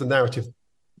believe the narrative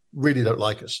really don't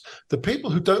like us. The people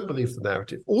who don't believe the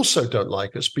narrative also don't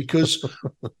like us because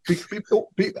and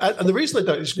the reason they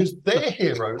don't is because their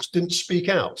heroes didn't speak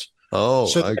out. Oh,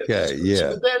 so okay,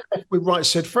 So they're left with Right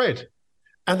Said Fred,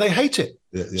 and they hate it.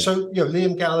 Yeah. So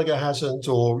Liam Gallagher hasn't,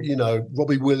 or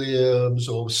Robbie Williams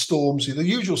or Stormzy, the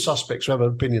usual suspects who have an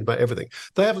opinion about everything.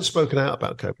 They haven't spoken out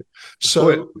about COVID.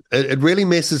 So it really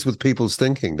messes with people's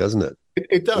thinking, doesn't it?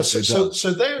 It does. So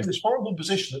they're in this horrible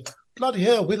position of, bloody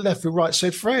hell, we're left with Right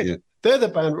Said Fred. Yeah. They're the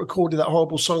band that recorded that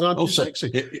horrible song, I'm Too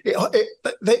Sexy.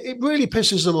 It really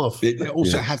pisses them off. It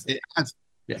also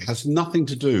has nothing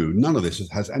to do, none of this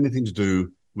has anything to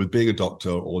do with being a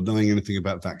doctor or knowing anything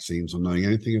about vaccines or knowing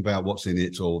anything about what's in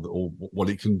it or what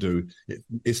it can do.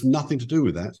 It's nothing to do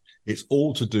with that. It's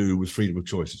all to do with freedom of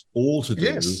choice. It's all to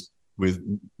do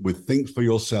with think for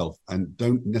yourself and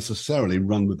don't necessarily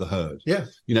run with the herd. Yeah.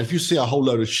 You know, if you see a whole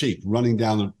load of sheep running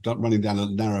down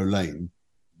a narrow lane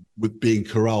with being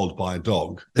corralled by a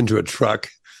dog into a truck.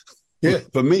 Yeah.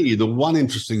 For me, the one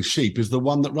interesting sheep is the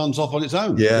one that runs off on its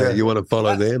own. Yeah. You want to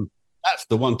follow them. That's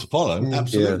the one to follow.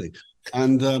 Absolutely. Yeah.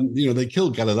 And, they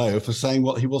killed Galileo for saying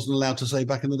what he wasn't allowed to say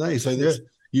back in the day. So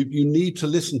you need to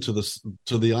listen to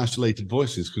the isolated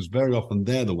voices, because very often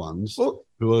they're the ones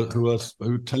who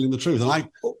are telling the truth. And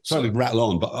sorry to rattle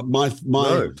on, but my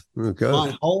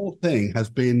whole thing has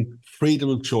been freedom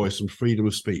of choice and freedom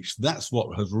of speech. That's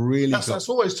what has really that's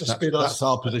always just been that's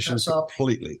our position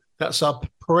completely. That's our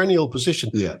perennial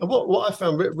position. Yeah. And what I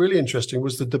found really interesting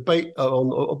was the debate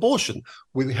on abortion.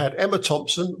 We had Emma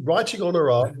Thompson writing on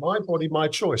her arm, "My body, my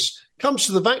choice." Comes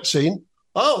to the vaccine.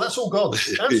 Oh, that's all gone.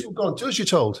 That's all gone. Do as you're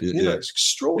told. It's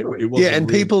extraordinary. And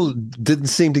people didn't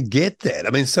seem to get that. I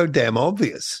mean, it's so damn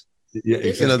obvious. Yeah,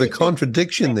 exactly. The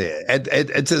contradiction there.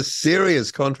 It's a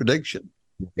serious contradiction.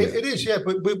 It is, yeah.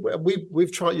 But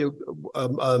we've tried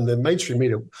the mainstream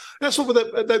media. That's all.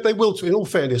 They will. In all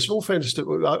fairness,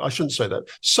 I shouldn't say that.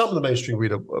 Some of the mainstream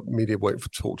media won't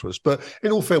talk to us. But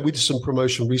in all fairness, we did some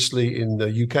promotion recently in the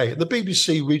UK, and the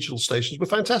BBC regional stations were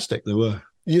fantastic. They were.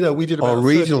 We did about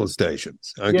regional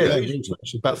stations. Okay. Yeah,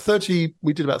 about 30.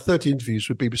 We did about 30 interviews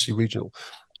with BBC Regional,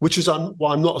 which is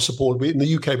why I'm not a supporter. In the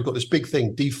UK, we've got this big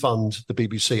thing: defund the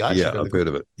BBC. I've heard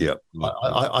of it. Yeah,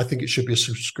 I think it should be a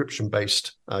subscription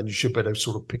based, and you should be able to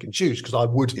sort of pick and choose, because I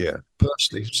would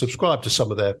personally subscribe to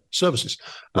some of their services.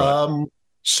 Right.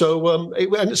 So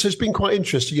it's been quite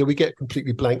interesting. Yeah, we get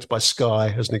completely blanked by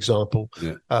Sky as an example,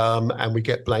 and we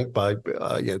get blanked by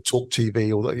Talk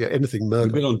TV or anything.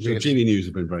 We've been on GB News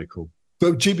have been very cool.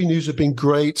 But GB News have been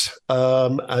great.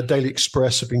 Daily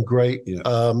Express have been great. Yeah.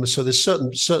 So there's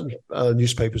certain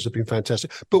newspapers have been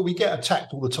fantastic. But we get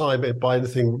attacked all the time by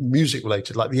anything music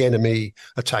related, like the NME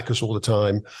attack us all the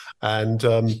time. And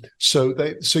so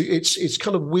it's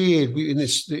kind of weird. In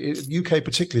this UK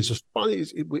particularly,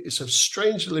 it's a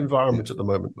strange little environment at the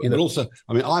moment. But also,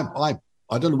 I mean, I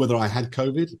don't know whether I had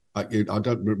COVID. I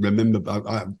don't remember.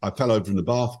 I fell over in the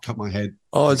bath, cut my head.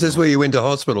 Oh, is this where you went to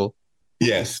hospital?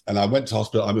 Yes, and I went to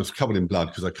hospital. I was covered in blood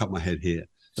because I cut my head here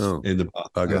in the bath.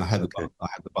 Okay. I had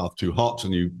the bath too hot,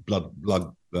 and blood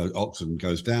oxygen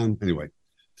goes down. Anyway,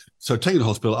 so taken to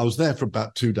hospital. I was there for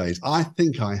about 2 days. I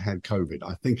think I had COVID.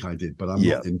 I think I did, but I'm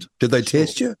not in. Did they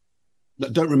test you?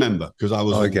 Don't remember, because I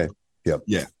was okay.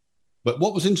 Yeah. But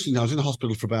what was interesting, I was in the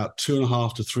hospital for about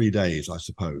 2.5 to 3 days, I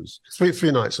suppose.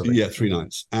 Three nights, I think. Yeah, 3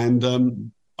 nights. And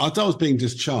as I was being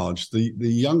discharged, the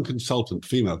young consultant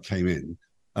female came in,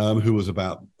 who was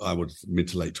about, mid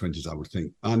to late 20s, I would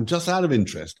think. And just out of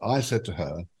interest, I said to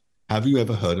her, "Have you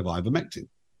ever heard of ivermectin?"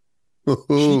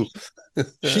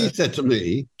 She said to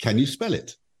me, "Can you spell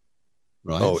it?"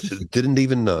 Right? Oh, didn't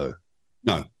even know.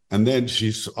 No. And then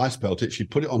I spelt it. She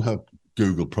put it on her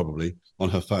Google, probably on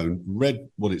her phone, read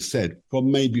what it said for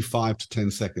maybe 5 to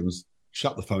 10 seconds,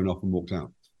 shut the phone off and walked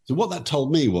out. So what that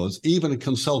told me was even a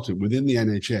consultant within the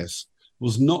NHS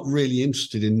was not really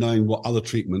interested in knowing what other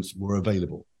treatments were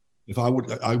available. If I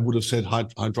would have said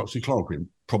hydroxychloroquine,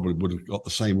 probably would have got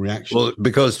the same reaction. Well,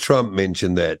 because Trump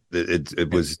mentioned that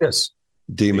it was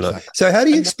demonized. Exactly. So how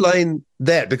do you explain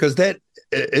that? Because that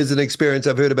is an experience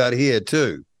I've heard about here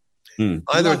too.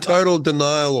 Either a total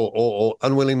denial or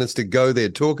unwillingness to go there,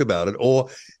 talk about it,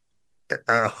 or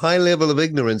a high level of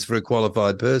ignorance for a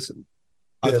qualified person.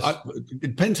 Yes. It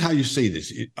depends how you see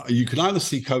this. You can either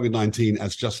see COVID-19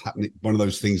 as just happening, one of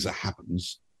those things that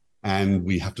happens and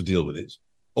we have to deal with it,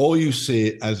 or you see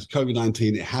it as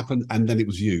COVID-19, it happened and then it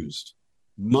was used.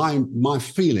 My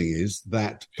feeling is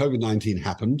that COVID-19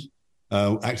 happened,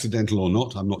 accidental or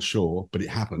not, I'm not sure, but it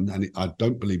happened, and I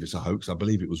don't believe it's a hoax. I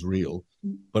believe it was real.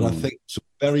 But I think some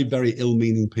very, very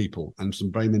ill-meaning people and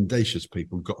some very mendacious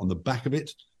people got on the back of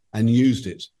it and used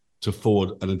it to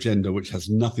forward an agenda which has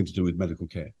nothing to do with medical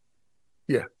care.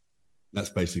 Yeah. That's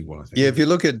basically what I think. Yeah, if you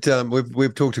look at,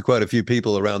 we've talked to quite a few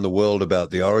people around the world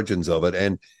about the origins of it,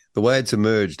 and the way it's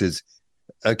emerged is,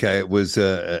 okay, it was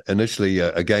initially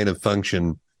a gain of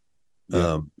function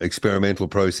experimental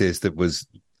process that was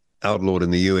outlawed in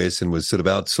the US and was sort of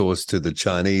outsourced to the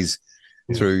Chinese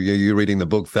through, you're reading the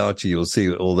book Fauci, you'll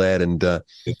see all that, and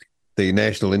the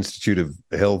National Institute of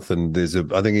Health, and there's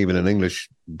I think even an English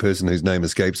person whose name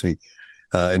escapes me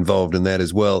involved in that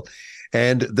as well.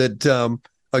 And that,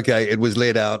 okay, it was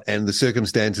let out, and the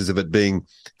circumstances of it being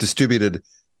distributed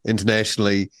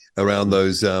internationally around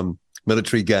those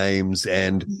military games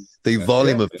and the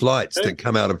volume of flights that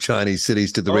come out of Chinese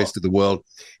cities to the rest of the world.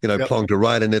 Plonked it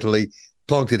right in Italy,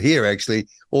 plonked it here actually,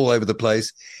 all over the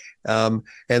place, and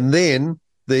then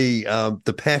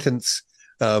the patents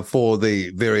for the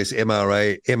various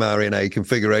mRNA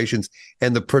configurations,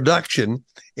 and the production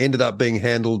ended up being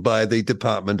handled by the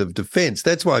Department of Defense.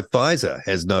 That's why Pfizer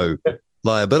has no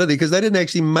liability, because they didn't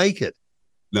actually make it.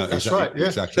 No, that's exactly, right. Yeah.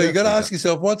 Exactly. So you've got to ask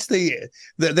yourself,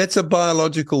 that's a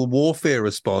biological warfare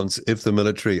response if the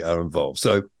military are involved.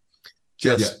 So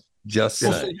just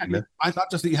say, I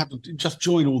just think you have to just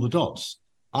join all the dots.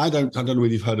 I don't know whether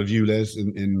you've heard of ULEZ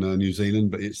in New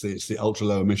Zealand, but it's the ultra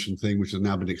low emission thing, which has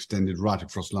now been extended right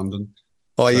across London.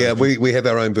 Oh, yeah, we have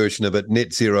our own version of it,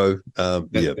 net zero.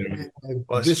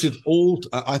 This is all,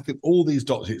 I think all these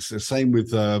dots, it's the same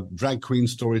with drag queen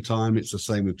story time. It's the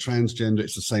same with transgender.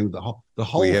 It's the same with the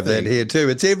whole We have thing. that here too.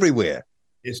 It's everywhere.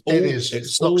 It's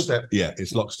lockstep. Yeah,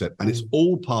 it's lockstep. And it's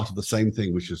all part of the same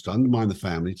thing, which is to undermine the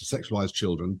family, to sexualize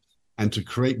children, and to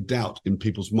create doubt in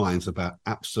people's minds about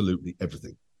absolutely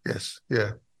everything. Yes,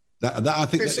 yeah. That I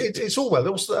think it's all well.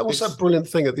 There was that brilliant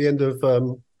thing at the end of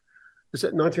is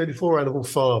it 1984 Animal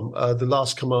Farm, The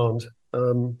Last Command.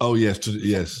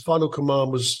 Yes. The final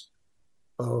command was,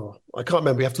 I can't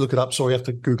remember. You have to look it up. Sorry, you have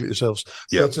to Google it yourselves.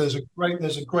 Yeah. But there's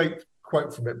a great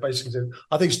quote from it. Basically,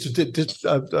 I think it's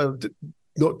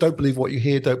don't believe what you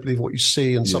hear, don't believe what you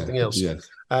see, and something else. Yes.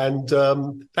 And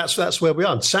that's where we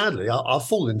are. And sadly, I'll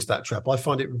fall into that trap. I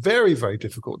find it very, very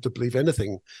difficult to believe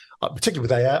anything, particularly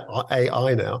with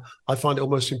AI now. I find it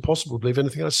almost impossible to believe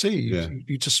anything I see.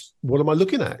 You just, what am I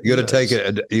looking at? You got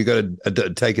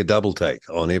to take a double take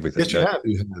on everything. Yes, you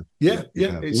have.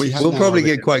 Yeah. We'll probably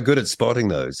get quite good at spotting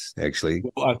those, actually.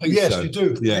 Well, I think yes, so. you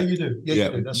do. Yeah, you do. Yeah, you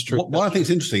do. That's true. What I think is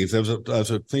interesting is there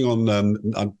was a thing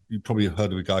on. You probably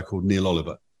heard of a guy called Neil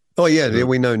Oliver. Oh yeah,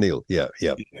 we know Neil. Yeah.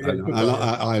 And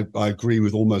I agree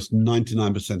with almost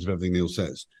 99% of everything Neil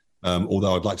says.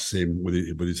 Although I'd like to see him with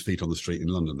his feet on the street in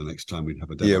London the next time we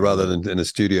have a demo. Yeah, rather than in a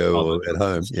studio or at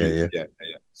home. Yeah.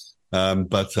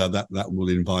 But that will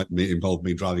involve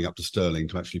me driving up to Stirling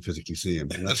to actually physically see him.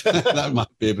 That might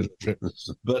be a bit of a trip.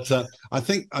 But I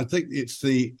think it's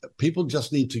people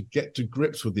just need to get to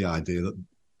grips with the idea that,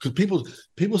 because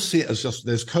people see it as just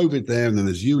there's COVID there, and then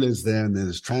there's ULEZ there, and then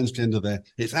there's transgender there.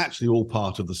 It's actually all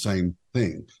part of the same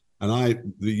thing. And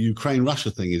the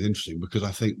Ukraine-Russia thing is interesting, because I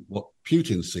think what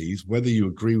Putin sees, whether you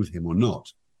agree with him or not,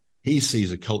 he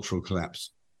sees a cultural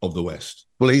collapse of the West.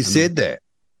 Well, he said that.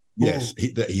 Yes,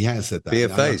 he has said that.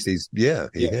 Barefaced. He has.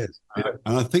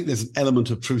 And I think there's an element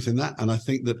of truth in that. And I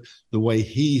think that the way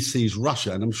he sees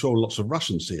Russia, and I'm sure lots of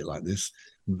Russians see it like this,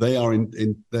 they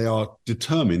are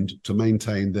determined to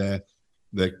maintain their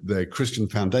Christian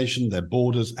foundation, their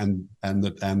borders, and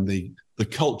the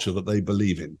culture that they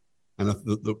believe in. And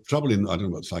the trouble I don't know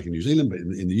what it's like in New Zealand, but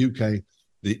in the UK,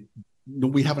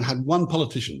 we haven't had one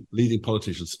leading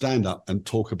politician, stand up and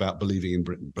talk about believing in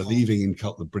Britain, believing in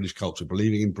the British culture,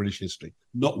 believing in British history.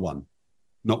 Not one.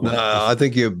 No, I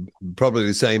think you're probably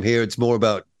the same here. It's more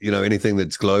about anything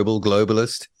that's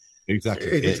globalist.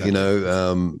 Exactly.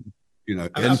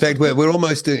 In fact, we're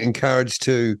almost encouraged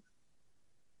to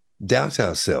doubt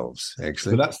ourselves.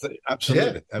 Actually, but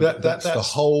absolutely that's the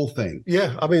whole thing.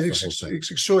 Yeah, I mean, it's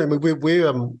extraordinary. We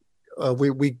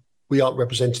aren't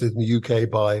represented in the UK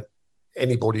by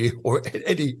anybody or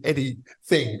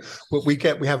anything. But we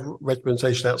have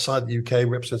representation outside the UK,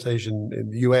 representation in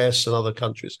the US and other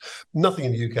countries. Nothing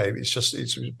in the UK.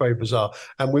 It's very bizarre.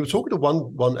 And we were talking to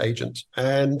one agent,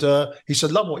 and he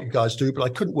said, "Love what you guys do, but I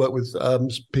couldn't work with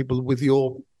people with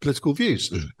your political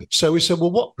views." So we said,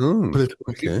 "Well, what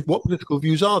political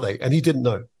views are they?" And he didn't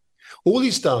know. All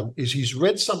he's done is he's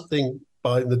read something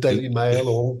by the Daily Mail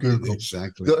or Google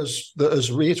that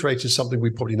has reiterated something we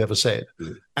probably never said.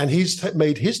 And he's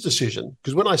made his decision,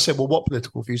 because when I said, well, what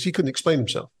political views, he couldn't explain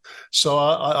himself. So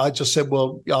I just said,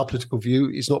 well, our political view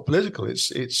is not political.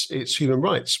 It's human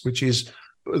rights, which is,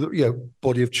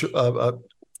 body autonomy.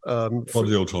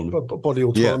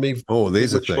 Yeah. Oh,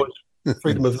 there's a thing.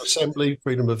 Freedom of assembly,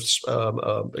 freedom of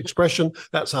expression.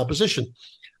 That's our position.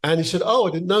 And he said, "Oh,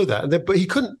 I didn't know that." But he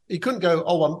couldn't go,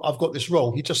 "Oh, I've got this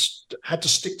wrong." He just had to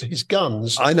stick to his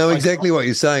guns. I know exactly what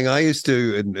you're saying. I used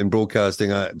to in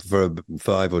broadcasting for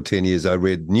 5 or 10 years. I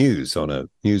read news on a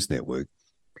news network,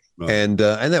 right. and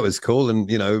that was cool. And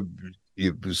you're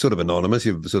sort of anonymous.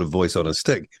 You're sort of voice on a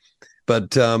stick.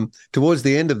 But towards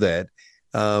the end of that,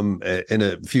 in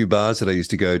a few bars that I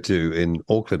used to go to in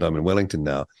Auckland, I'm in Wellington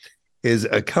now, is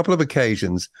a couple of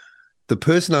occasions. The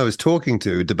person I was talking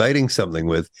to, debating something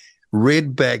with,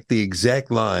 read back the exact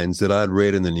lines that I'd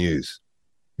read in the news.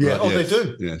 Yeah, right, they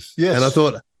do. Yes. And I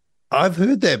thought, I've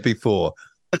heard that before.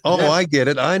 Oh, Yeah. I get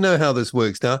it. I know how this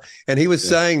works now. And he was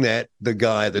saying that, the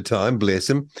guy at the time, bless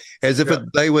him, as if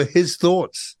they were his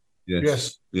thoughts.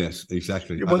 Yes,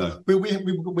 exactly. I Well, know.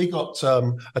 we got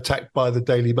attacked by the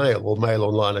Daily Mail or Mail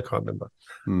Online, I can't remember.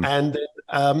 And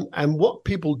what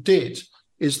people did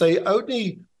is they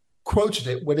only quoted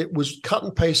it when it was cut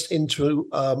and paste into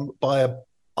by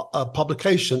a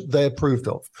publication they approved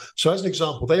of. So, as an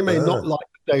example, they may not like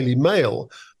the Daily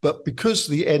Mail, but because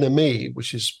the NME,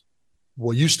 which is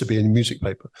what used to be in a music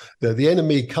paper, the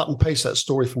NME cut and paste that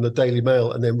story from the Daily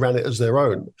Mail and then ran it as their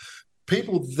own.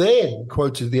 People then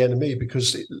quoted the NME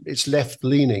because it's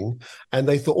left-leaning, and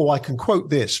they thought, I can quote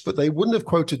this, but they wouldn't have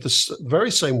quoted the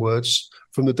very same words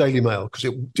from the Daily Mail because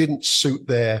it didn't suit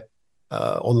their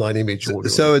online image.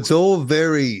 So it's all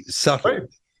very subtle. Right.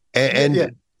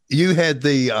 And you had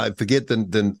I forget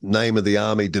the name of the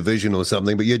army division or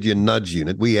something, but you had your nudge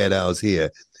unit. We had ours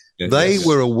here. They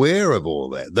were aware of all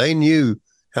that. They knew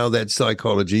how that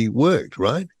psychology worked,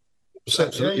 right?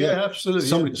 Absolutely.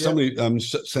 Somebody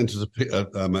sent us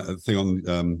a thing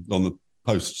on the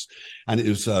posts, and it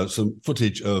was some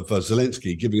footage of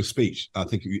Zelensky giving a speech, I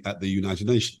think, at the United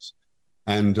Nations.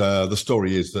 And the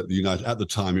story is that at the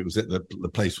time it was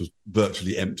the place was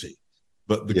virtually empty,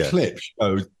 but the clip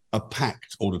showed a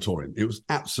packed auditorium. It was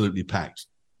absolutely packed.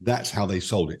 That's how they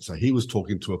sold it. So he was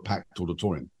talking to a packed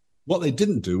auditorium. What they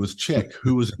didn't do was check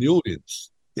who was in the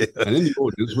audience, and in the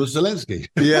audience was Zelensky.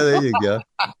 Yeah, there you go.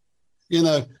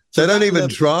 So they don't even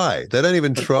try. They don't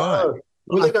even try.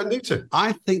 Well, they don't need to.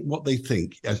 I think what they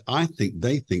think is,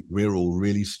 they think we're all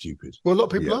really stupid. Well, a lot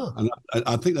of people are, and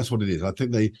I think that's what it is. I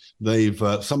think they've.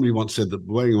 Somebody once said that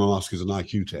wearing a mask is an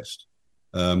IQ test.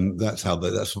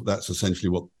 That's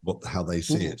essentially how they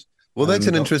see it. Well, that's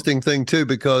an interesting thing too,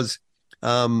 because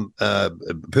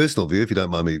personal view, if you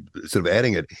don't mind me sort of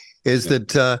adding it, is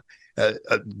that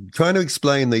trying to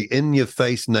explain the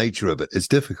in-your-face nature of it is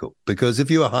difficult, because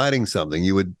if you were hiding something,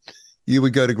 you would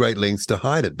go to great lengths to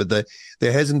hide it. But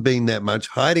there hasn't been that much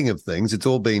hiding of things. It's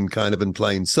all been kind of in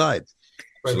plain sight.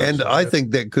 Right. And I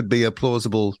think that could be a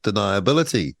plausible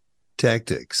deniability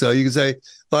tactic. So you can say,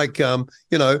 like,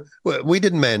 we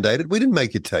didn't mandate it. We didn't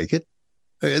make you take it.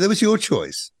 That was your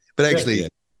choice. But actually,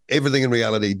 everything in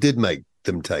reality did make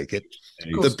them take it.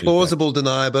 The plausible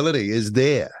deniability is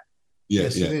there.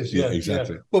 Yes, it is. Yeah,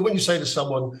 exactly. Yeah. Well, when you say to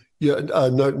someone,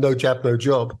 no jab, no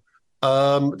job,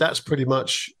 that's pretty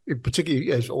much,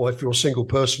 particularly, or if you're a single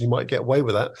person, you might get away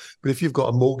with that. But if you've got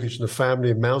a mortgage and a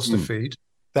family and mouths to feed,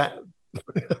 that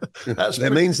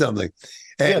means something.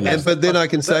 But then I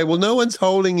can say, well, no one's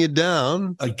holding you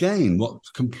down. Again, what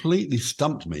completely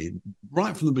stumped me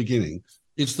right from the beginning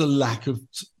is the lack of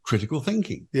critical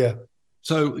thinking. Yeah.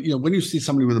 So, when you see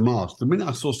somebody with a mask, the minute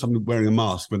I saw somebody wearing a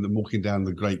mask when they're walking down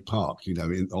the Great Park,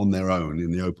 on their own in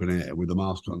the open air with a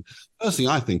mask on, first thing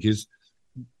I think is,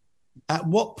 at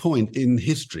what point in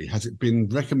history has it been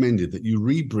recommended that you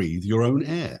rebreathe your own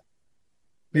air?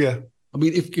 Yeah. I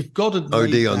mean, if God had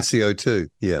OD on CO2,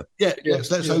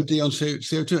 let's OD on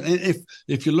CO2. And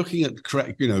if you're looking at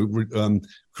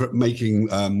making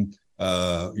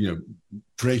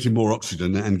creating more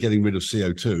oxygen and getting rid of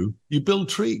CO2, you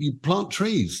plant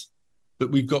trees.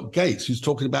 But we've got Gates who's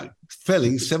talking about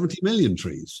felling 70 million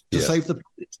trees to save the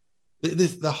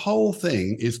planet. The whole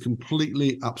thing is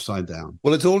completely upside down.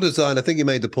 Well, it's all designed. I think you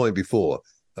made the point before.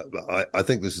 I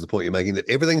think this is the point you're making, that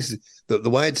everything's the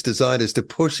way it's designed is to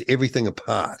push everything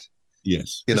apart.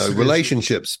 Yes.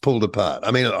 Relationships pulled apart.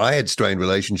 I mean, I had strained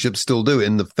relationships, still do,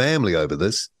 in the family over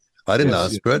this. I didn't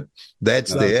ask for it.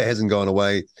 That's there, hasn't gone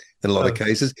away in a lot of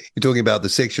cases. You're talking about the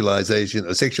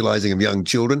sexualizing of young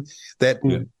children. That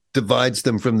divides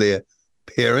them from their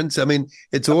parents. I mean,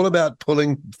 it's all about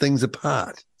pulling things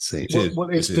apart.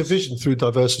 It's division through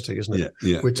diversity, isn't it?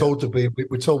 Yeah. We're told we're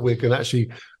going to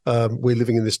actually, we're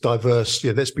living in this diverse,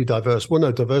 let's be diverse. Well,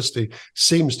 no, diversity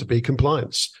seems to be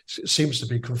compliance, seems to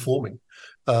be conforming.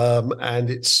 And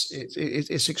it's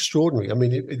extraordinary. I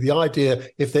mean, the idea,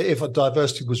 if a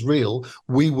diversity was real,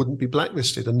 we wouldn't be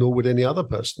blacklisted, and nor would any other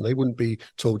person. They wouldn't be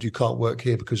told you can't work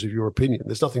here because of your opinion.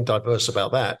 There's nothing diverse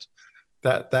about that.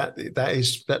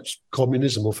 That's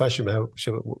communism or fascism,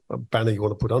 whichever banner you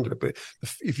want to put under it. But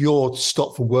if you're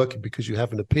stopped from working because you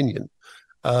have an opinion,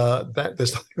 that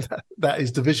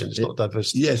is division. It's not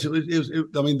diversity. Yes,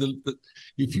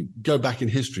 if you go back in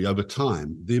history over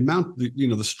time,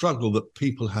 the struggle that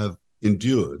people have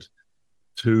endured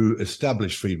to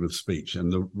establish freedom of speech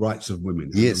and the rights of women,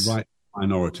 and the right of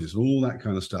minorities, all that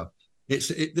kind of stuff.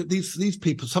 These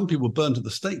people, some people were burnt at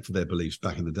the stake for their beliefs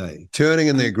back in the day. Turning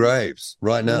in their graves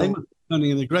right now.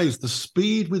 Turning in their graves. The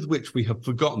speed with which we have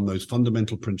forgotten those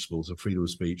fundamental principles of freedom of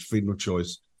speech, freedom of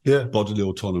choice, bodily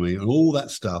autonomy, and all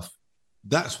that stuff.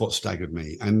 That's what staggered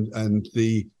me, and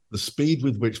the speed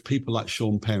with which people like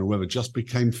Sean Penn or whoever just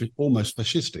became almost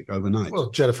fascistic overnight. Well,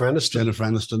 Jennifer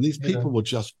Aniston. These people were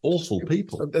just awful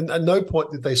people. And at no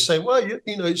point did they say, "Well,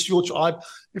 it's your choice."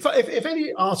 If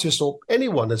any artist or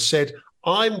anyone has said,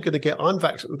 I'm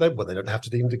vaccinated. Well, they don't have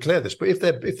to even declare this, but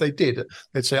if they did,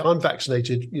 they'd say, I'm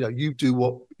vaccinated. You do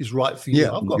what is right for you.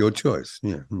 Yeah, your choice.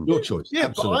 Yeah, your choice. Yeah,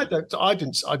 absolutely. But I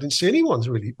didn't see anyone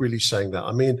really saying that.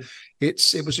 I mean, it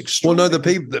was extreme. Well, no,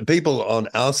 the people on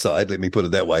our side, let me put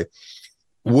it that way,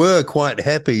 were quite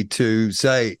happy to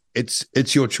say it's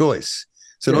your choice.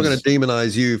 So I'm not going to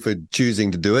demonize you for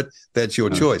choosing to do it. That's your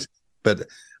choice. But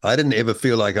I didn't ever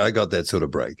feel like I got that sort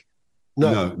of break.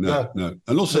 No.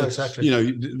 And also, exactly.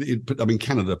 I mean,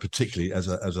 Canada particularly as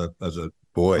a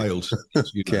boy, failed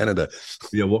Canada.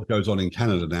 What goes on in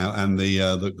Canada now, and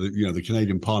the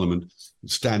Canadian Parliament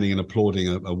standing and applauding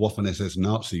a Waffen SS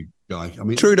Nazi guy. I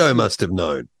mean, Trudeau must have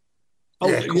known. Oh,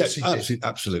 yeah,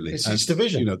 absolutely. It's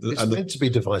division. It's meant to be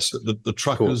divisive. The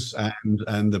truckers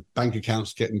and the bank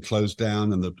accounts getting closed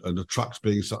down, and the trucks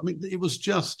being. I mean, it was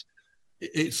just.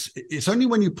 It's only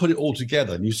when you put it all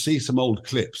together and you see some old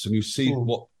clips and you see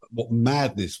what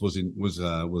madness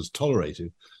was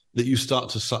tolerated, that you start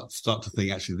to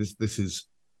think, actually this is,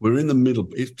 we're in the middle.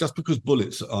 It's just because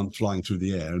bullets aren't flying through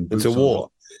the air and it's a war.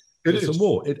 It's a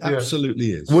war. It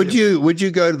absolutely is. Would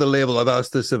you go to the level? I've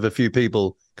asked this of a few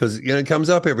people because it comes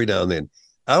up every now and then.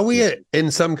 Are we in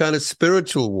some kind of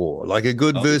spiritual war, like a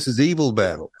good versus evil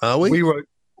battle? Are we? We wrote.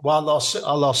 Well,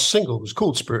 our last single was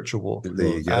called Spiritual War.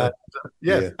 There you go.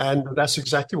 And that's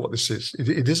exactly what this is.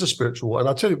 It is a spiritual war. And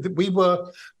I'll tell you,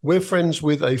 we're friends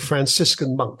with a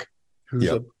Franciscan monk who's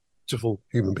a beautiful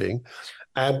human being.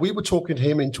 And we were talking to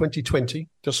him in 2020,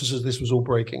 just as this was all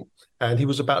breaking. And he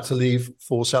was about to leave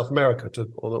for South America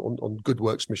on Good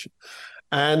Works mission.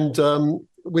 And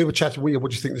we were chatting,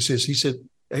 what do you think this is? He said,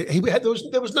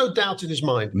 there was no doubt in his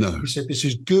mind. No. He said, this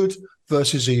is good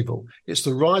versus evil. It's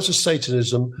the rise of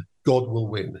Satanism. God will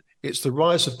win. It's the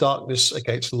rise of darkness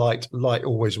against light. Light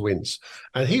always wins.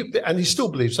 And he still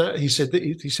believes that. He said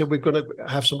we're going to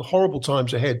have some horrible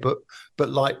times ahead, but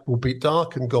light will beat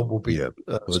dark and God will beat.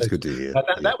 That's good to hear.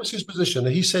 That was his position.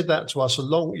 And he said that to us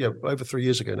over 3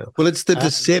 years ago now. Well, it's the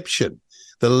deception,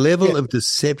 the level of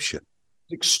deception.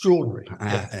 Extraordinary.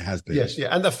 It has been. Yes,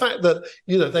 and the fact that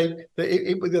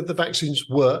the vaccines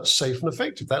were safe and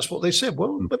effective. That's what they said.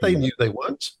 Well, but they knew they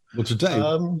weren't. Well,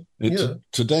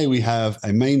 today we have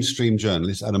a mainstream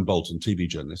journalist, Adam Bolton, TV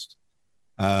journalist,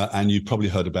 and you've probably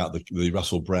heard about the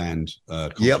Russell Brand.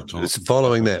 It's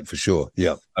following that for sure.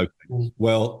 Yeah. Okay.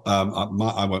 Well,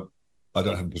 I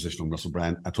don't have a position on Russell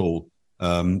Brand at all.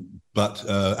 But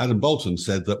Adam Bolton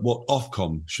said that what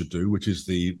Ofcom should do, which is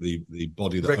the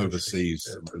body that oversees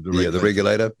the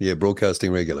regulator,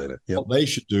 broadcasting regulator. Yep. What they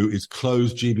should do is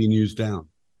close GB News down.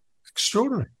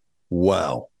 Extraordinary.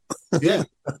 Wow. Yeah.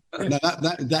 Now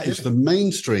that is the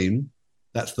mainstream.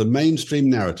 That's the mainstream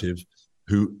narrative.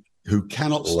 Who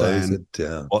cannot stand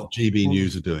what GB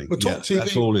News are doing. Well, TV,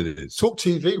 that's all it is. Talk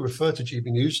TV refer to GB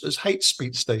News as hate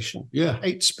speech station. Yeah.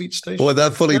 Hate speech station. Well, they're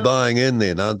fully buying in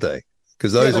then, aren't they?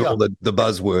 Because those are all the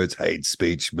buzzwords: hate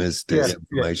speech,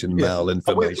 misinformation,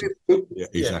 malinformation.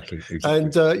 Exactly.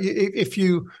 And if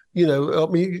you I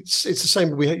mean, it's the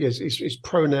same. It's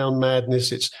pronoun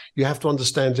madness. You have to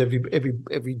understand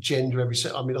every gender, I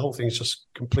mean, the whole thing is just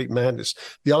complete madness.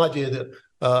 The idea that.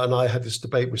 And I had this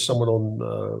debate with someone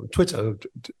on Twitter,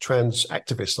 trans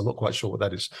activist. I'm not quite sure what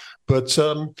that is. But,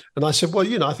 and I said,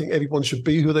 well, I think everyone should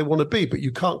be who they want to be, but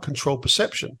you can't control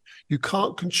perception. You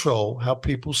can't control how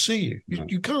people see you.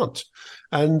 You can't.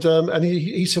 And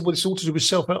he said, well, it's all to do with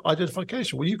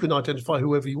self-identification. Well, you can identify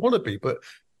whoever you want to be, but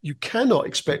you cannot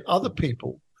expect other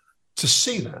people to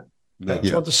see that.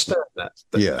 To understand that.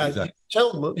 Exactly.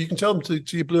 You can tell them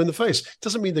to you're blue in the face. It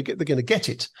doesn't mean they're going to get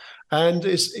it. And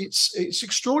it's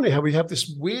extraordinary how we have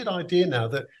this weird idea now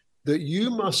that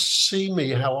you must see me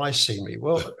how I see me.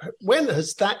 Well, when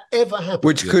has that ever happened?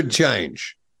 Which could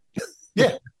change.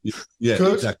 Yeah.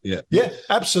 Exactly. Yeah,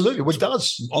 absolutely. Well, it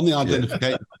does. On the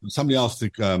identification, somebody asked, I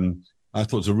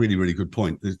thought it was a really, really good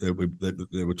point. They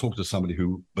were talking to somebody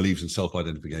who believes in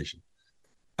self-identification.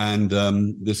 And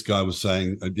this guy was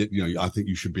saying, I think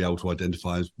you should be able to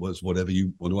identify as whatever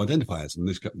you want to identify as. And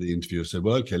the interviewer said,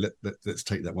 well, okay, let's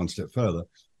take that one step further.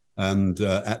 And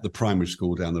at the primary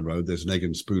school down the road, there's an egg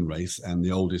and spoon race, and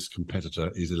the oldest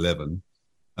competitor is 11.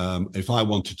 If I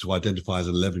wanted to identify as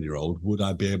an 11-year-old, would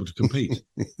I be able to compete?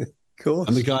 Of course.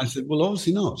 And the guy said, well,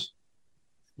 obviously not.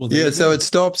 Well, so it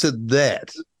stops at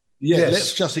that. Yes.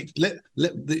 let's just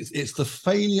it's the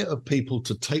failure of people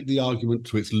to take the argument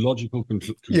to its logical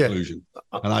conclusion.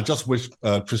 And I just wish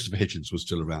Christopher Hitchens was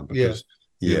still around because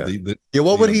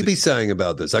what would he be saying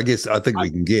about this? I think we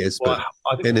can guess, but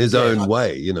in his own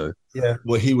way, Yeah.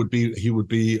 Well,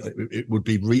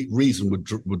 reason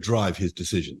would drive his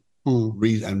decision.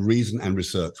 Reason and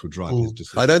research would drive his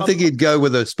decision. I don't think he'd go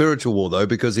with a spiritual war though,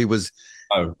 because he was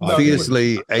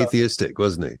fiercely atheistic,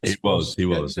 wasn't he? He was.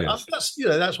 Yes.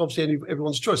 That's obviously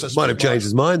everyone's choice. That's might have changed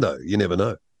his mind though. You never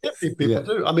know. Yeah, people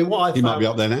do. I mean, he might be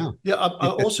up there now. Yeah.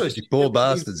 Also, poor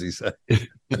bastards, he said.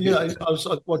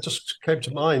 What just came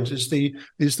to mind is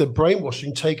the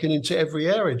brainwashing taken into every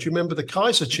area. Do you remember the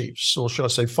Kaiser Chiefs, or should I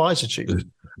say Pfizer Chiefs,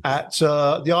 at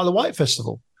the Isle of Wight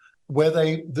Festival, where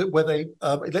they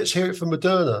let's hear it for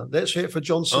Moderna, let's hear it for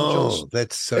Johnson Johnson.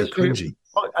 That's so cringy.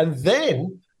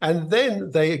 And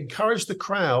then they encouraged the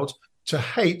crowd to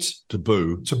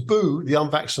boo the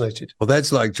unvaccinated. Well,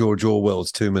 that's like George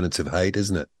Orwell's 2 Minutes of Hate,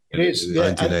 isn't it? It is. Yeah.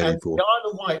 1984.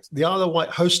 And the Isle of Wight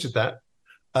hosted that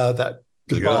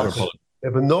debacle.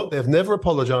 They've never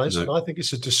apologized, and I think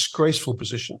it's a disgraceful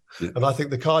position. Yeah. And I think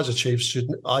the Kaiser Chiefs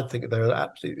shouldn't. I think they're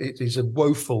absolutely. It is a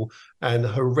woeful and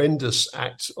horrendous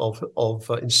act of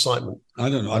incitement. I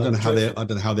don't know. I don't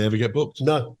know how they ever get booked.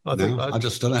 No, I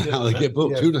just don't know how they get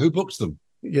booked. Yeah. Who books them?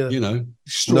 Yeah,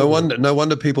 no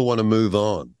wonder people want to move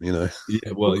on. Yeah,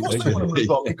 well, of course they want to move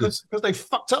on because they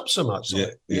fucked up so much. Yeah.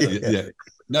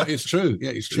 No, it's true. Yeah,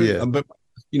 it's true. Yeah. But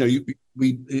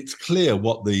it's clear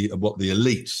what the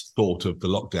elites thought of the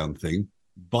lockdown thing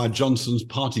by Johnson's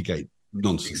Partygate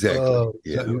nonsense. Exactly.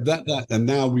 That and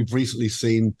now we've recently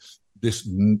seen this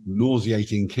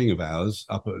nauseating king of ours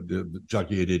up at the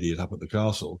jug-eared idiot up at the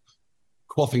castle,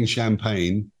 quaffing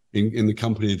champagne in the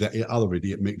company of that other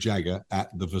idiot Mick Jagger at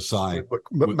the Versailles.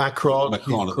 Macron,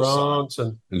 Hugh Grant,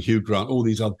 and Hugh Grant, all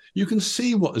these other. You can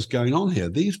see what is going on here.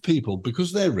 These people,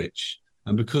 because they're rich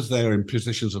and because they are in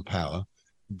positions of power,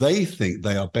 they think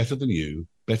they are better than you,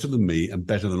 better than me, and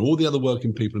better than all the other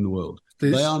working people in the world.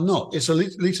 They are not. It's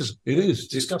elitism. It is. It's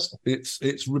disgusting.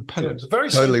 It's repellent. It's very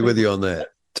totally with you on that.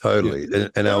 Totally. Yeah.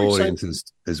 And our audiences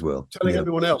as well. Telling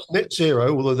everyone else net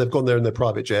zero, although they've gone there in their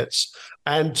private jets,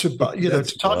 and to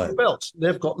tighten the belts.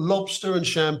 They've got lobster and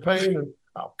champagne and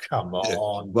come on.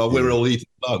 Yeah. Well, we're all eating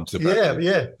bugs.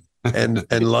 Yeah. and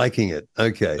liking it.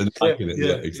 Okay. And liking it.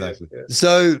 Yeah, exactly. Yeah.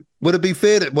 So would it be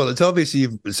fair to, well, it's obvious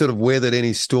you've sort of weathered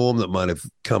any storm that might have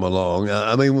come along.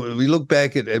 I mean, we look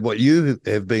back at what you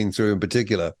have been through in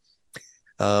particular.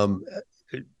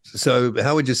 So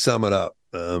how would you sum it up?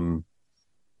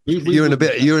 You're in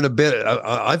a better.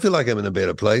 I feel like I'm in a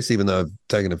better place, even though I've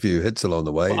taken a few hits along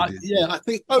the way. I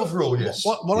think overall, yes.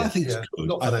 What I think is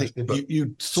good. I think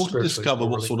you sort of discover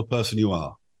what sort of person you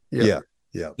are. Yeah.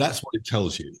 That's what it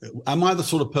tells you. Am I the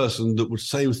sort of person that would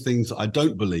say things that I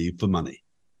don't believe for money?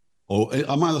 Or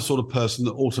am I the sort of person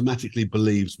that automatically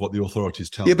believes what the authorities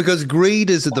tell me? Yeah, because greed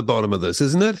is at the bottom of this,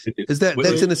 isn't it?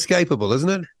 That's inescapable, isn't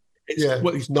it?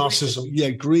 It's narcissism.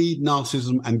 Yeah, greed,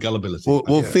 narcissism, and gullibility.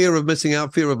 Well, fear of missing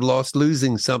out, fear of loss,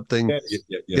 losing something.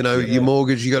 Your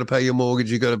mortgage, you got to pay your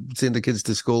mortgage, you got to send the kids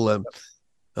to school.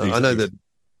 I know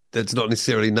that's not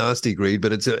necessarily nasty greed,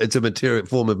 but it's a material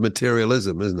form of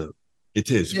materialism, isn't it? It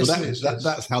is. Yes, well,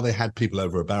 that's how they had people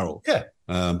over a barrel. Yeah.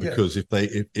 Because if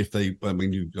they, I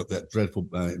mean, you've got that dreadful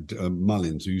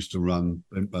Mullins who used to run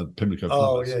Pimlico.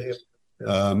 Oh, yeah.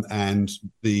 And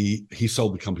he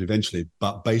sold the company eventually,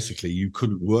 but basically you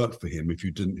couldn't work for him if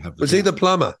you didn't have the. Was he the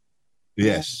plumber?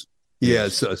 Yes. Yeah,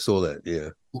 so I saw that. Yeah.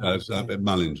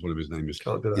 Mullins, whatever his name is.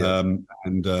 Can't do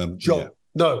that. John. Yeah.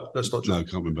 No, that's not John. No, I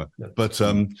can't remember. No. But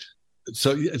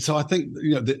so I think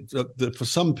that for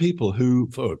some people who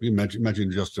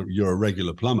imagine just you're a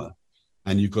regular plumber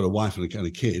and you've got a wife and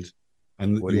a kid.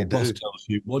 And your boss tells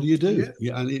you, "What do you do?"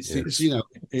 Yeah, and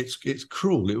it's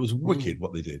cruel. It was wicked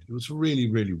what they did. It was really,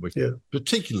 really wicked. Yeah.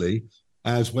 Particularly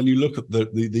as when you look at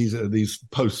these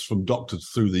posts from doctors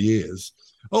through the years.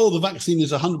 Oh, the vaccine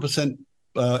is 100%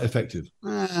 effective.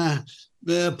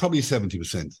 Probably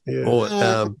 70%. Yeah. Or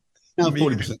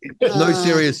 40%. No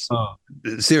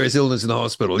serious illness in the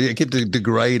hospital. Yeah, it kept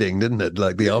degrading, didn't it?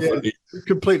 Like the offer. Yeah,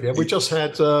 completely. And we just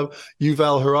had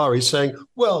Yuval Harari saying,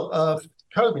 "Well."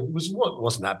 COVID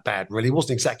wasn't that bad, really. It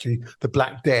wasn't exactly the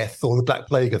Black Death or the Black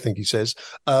Plague, I think he says.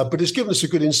 But it's given us a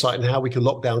good insight in how we can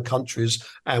lock down countries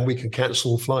and we can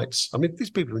cancel flights. I mean, these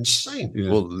people are insane.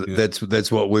 Yeah. Well,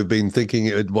 that's what we've been thinking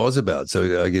it was about.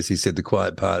 So I guess he said the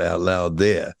quiet part out loud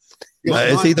there.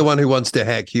 Is he the one who wants to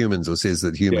hack humans or says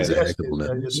that humans are hackable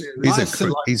now?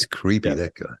 He's creepy,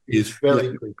 that guy. He's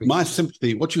very creepy. My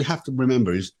sympathy, what you have to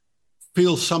remember is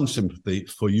feel some sympathy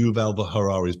for Yuval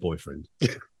Harari's boyfriend.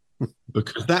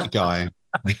 because that guy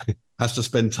has to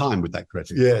spend time with that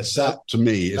critic. Yes. That to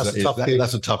me is That's a tough gig.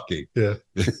 that's a tough gig. Yeah.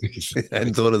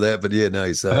 Hadn't thought of that, but yeah,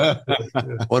 no. So,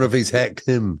 wonder if he's hacked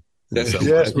him. in some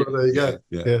way. Yes, well, there you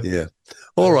go. Yeah.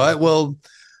 All right. Well,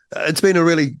 it's been a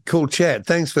really cool chat.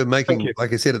 Thanks for making, Thank you.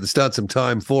 like I said at the start, some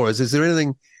time for us. Is there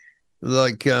anything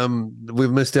like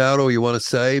we've missed out or you want to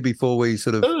say before we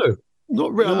sort of? No,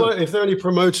 not really. No. Well, if there are any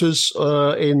promoters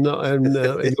in your part of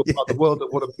the world that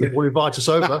want to invite us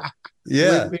over,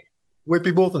 Yeah. we'd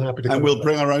be more than happy to. And come we'll over.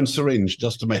 bring our own syringe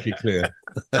just to make it clear.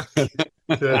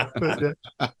 Yeah.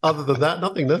 Other than that,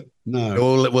 nothing. No.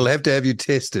 No. We'll have to have you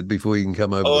tested before you can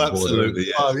come over. Oh, the border. absolutely.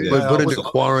 Yes, Oh, yes. We're put I into was-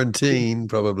 quarantine,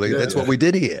 probably. Yeah. That's what we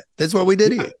did here. That's what we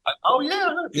did here. Oh yeah,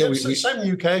 Yeah, yeah. Same in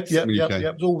the UK. Same in Yeah, the UK.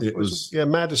 yeah. It was-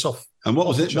 madness off. And what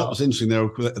was Off it? the What was interesting?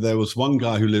 There was one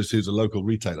guy who's a local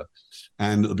retailer,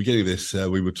 and at the beginning of this,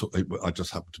 I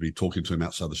just happened to be talking to him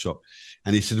outside the shop,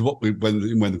 and he said, when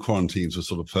the quarantines were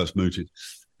sort of first mooted,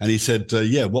 and he said,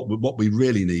 what we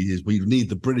really need is we need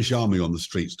the British Army on the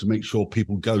streets to make sure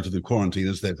people go to the quarantine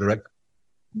as their direct.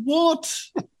 What?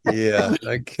 Yeah.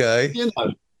 Okay.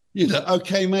 You know.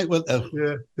 Okay, mate. Well,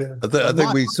 Yeah. I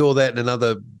think we saw that in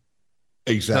another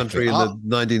exactly. country in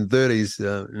the 1930s.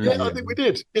 Yeah, I think we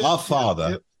did. Yeah. Our father,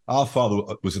 Yeah. our father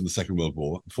was in the Second World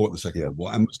War, fought in the Second World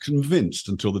War, and was convinced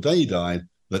until the day he died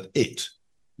that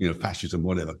fascism,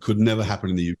 whatever, could never happen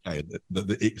in the UK.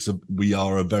 That we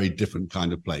are a very different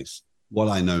kind of place. What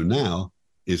I know now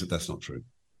is that that's not true.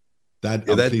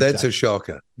 That's a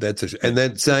shocker. And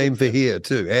that's same for here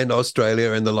too, and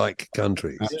Australia and the like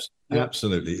countries.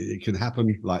 Absolutely, it can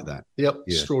happen like that. Yep.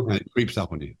 Yeah. Extraordinary. And it creeps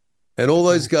up on you. And all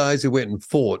those guys who went and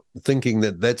fought, thinking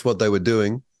that that's what they were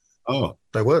doing, Oh,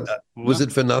 They weren't. was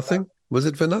it for nothing? Was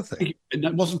it for nothing?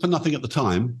 it wasn't for nothing at the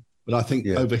time, but I think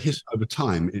Yeah. over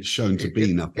time it's shown to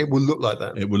be nothing. It will look like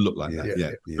that. It will look like Yeah, that,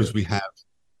 yeah. because we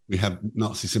have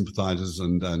Nazi sympathizers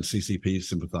and CCP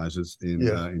sympathizers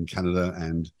in Canada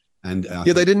and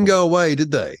Yeah, they didn't go away,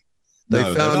 did they? They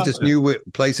No, found they- just new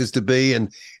places to be,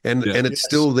 and it's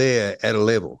still there at a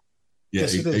level. Yeah,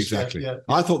 Yes, it is. exactly. Yeah.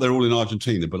 I thought they're all in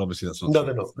Argentina, but obviously that's not. No,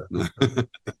 true. they're not.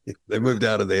 They moved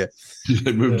out of there.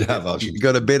 They moved out of You Argentina.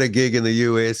 got a better gig in the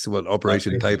US,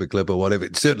 Operation Right. Paperclip or whatever.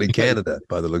 It's certainly Canada,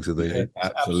 by the looks of things. Yeah,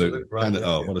 absolutely. Absolutely right, Canada-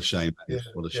 yeah, oh, yeah. what a shame! Yeah,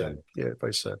 What a shame. Yeah,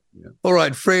 very sad. All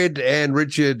right, Fred and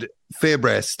Richard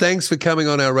Fairbrass, thanks for coming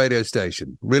on our radio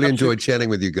station. Really enjoyed chatting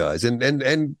with you guys, and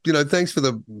thanks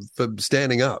for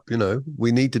standing up.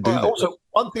 We need to do that. Also,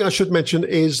 one thing I should mention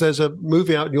is there's a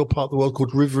movie out in your part of the world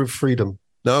called River of Freedom.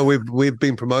 No, we've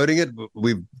been promoting it.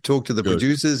 We've talked to the Good.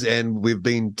 producers, and we've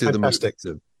been to Fantastic. the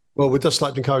movie. Well, we'd just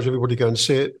like to encourage everybody to go and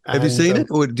see it. Have you And, seen it,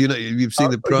 or do you know you've seen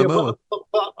the yeah, promo?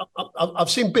 I've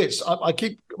seen bits. I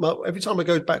keep every time I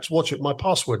go back to watch it, my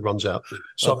password runs out,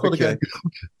 so I've got to go. Okay.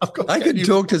 I've got to I get could you-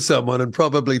 talk to someone and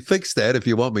probably fix that if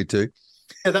you want me to.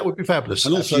 Yeah, that would be fabulous.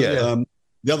 And also, yeah.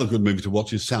 the other good movie to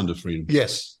watch is Sound of Freedom.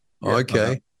 Yes. Yeah.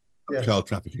 Okay. Yeah. Child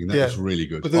trafficking. That Yeah. was really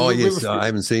good. But the Oh River yes, of I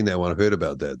haven't seen that one. I've heard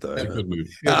about that though. Yeah, good movie.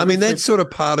 Yeah, I mean, River that's sort of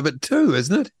part of it too,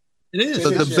 isn't it? It is.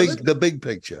 But It is, the big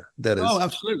picture, that is. Oh,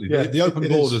 absolutely. Yeah, The open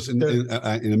it is. borders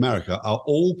in America are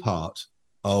all part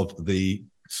of the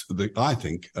I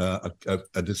think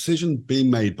a decision being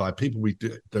made by people we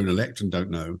don't elect and don't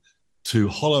know to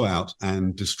hollow out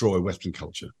and destroy Western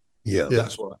culture. Yeah. Yeah.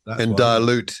 And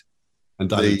dilute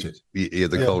dilute it. the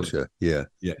Yeah. culture. Yeah.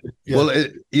 Yeah. Yeah. Well,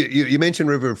 you mentioned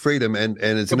River of Freedom, and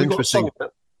it's an We've got a interesting. song-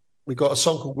 We got a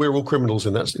song called "We're All Criminals"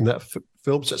 in that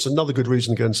film, so it's another good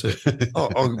reason to go and see it.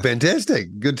 Oh,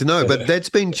 fantastic! Good to know. But that's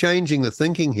been changing the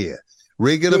thinking here.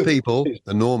 Regular Good. people,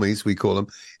 the normies we call them,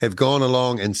 have gone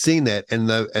along and seen that, and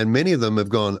many of them have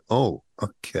gone, "Oh,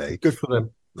 okay, Good for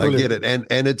them. I get it."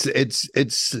 And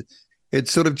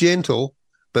it's sort of gentle,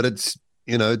 but it's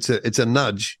a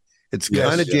nudge. It's Yes,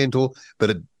 kind of yeah. gentle, but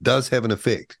it does have an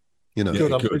effect. Yeah.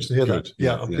 Good. I'm good, pleased to hear that. good.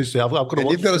 Yeah, Yeah, I'm yeah. pleased to hear. I've got to And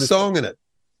watch you've got a it. song in it.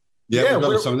 Yeah, we've got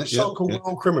we're a song in a it. song called Yeah.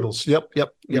 "We're All Criminals." Yep.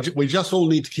 We just all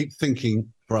need to keep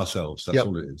thinking for ourselves. That's Yep.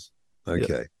 all it is.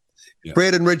 Okay. Yeah.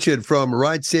 Fred and Richard from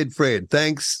Right Said Fred,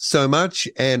 thanks so much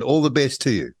and all the best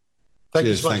to you. Thank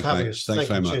you Cheers, so much thanks, for having mate. us. Thanks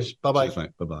very much. Cheers. Bye-bye. Cheers, mate.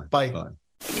 Bye-bye. Bye. Bye.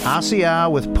 RCR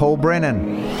with Paul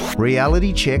Brennan,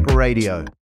 Reality Check Radio.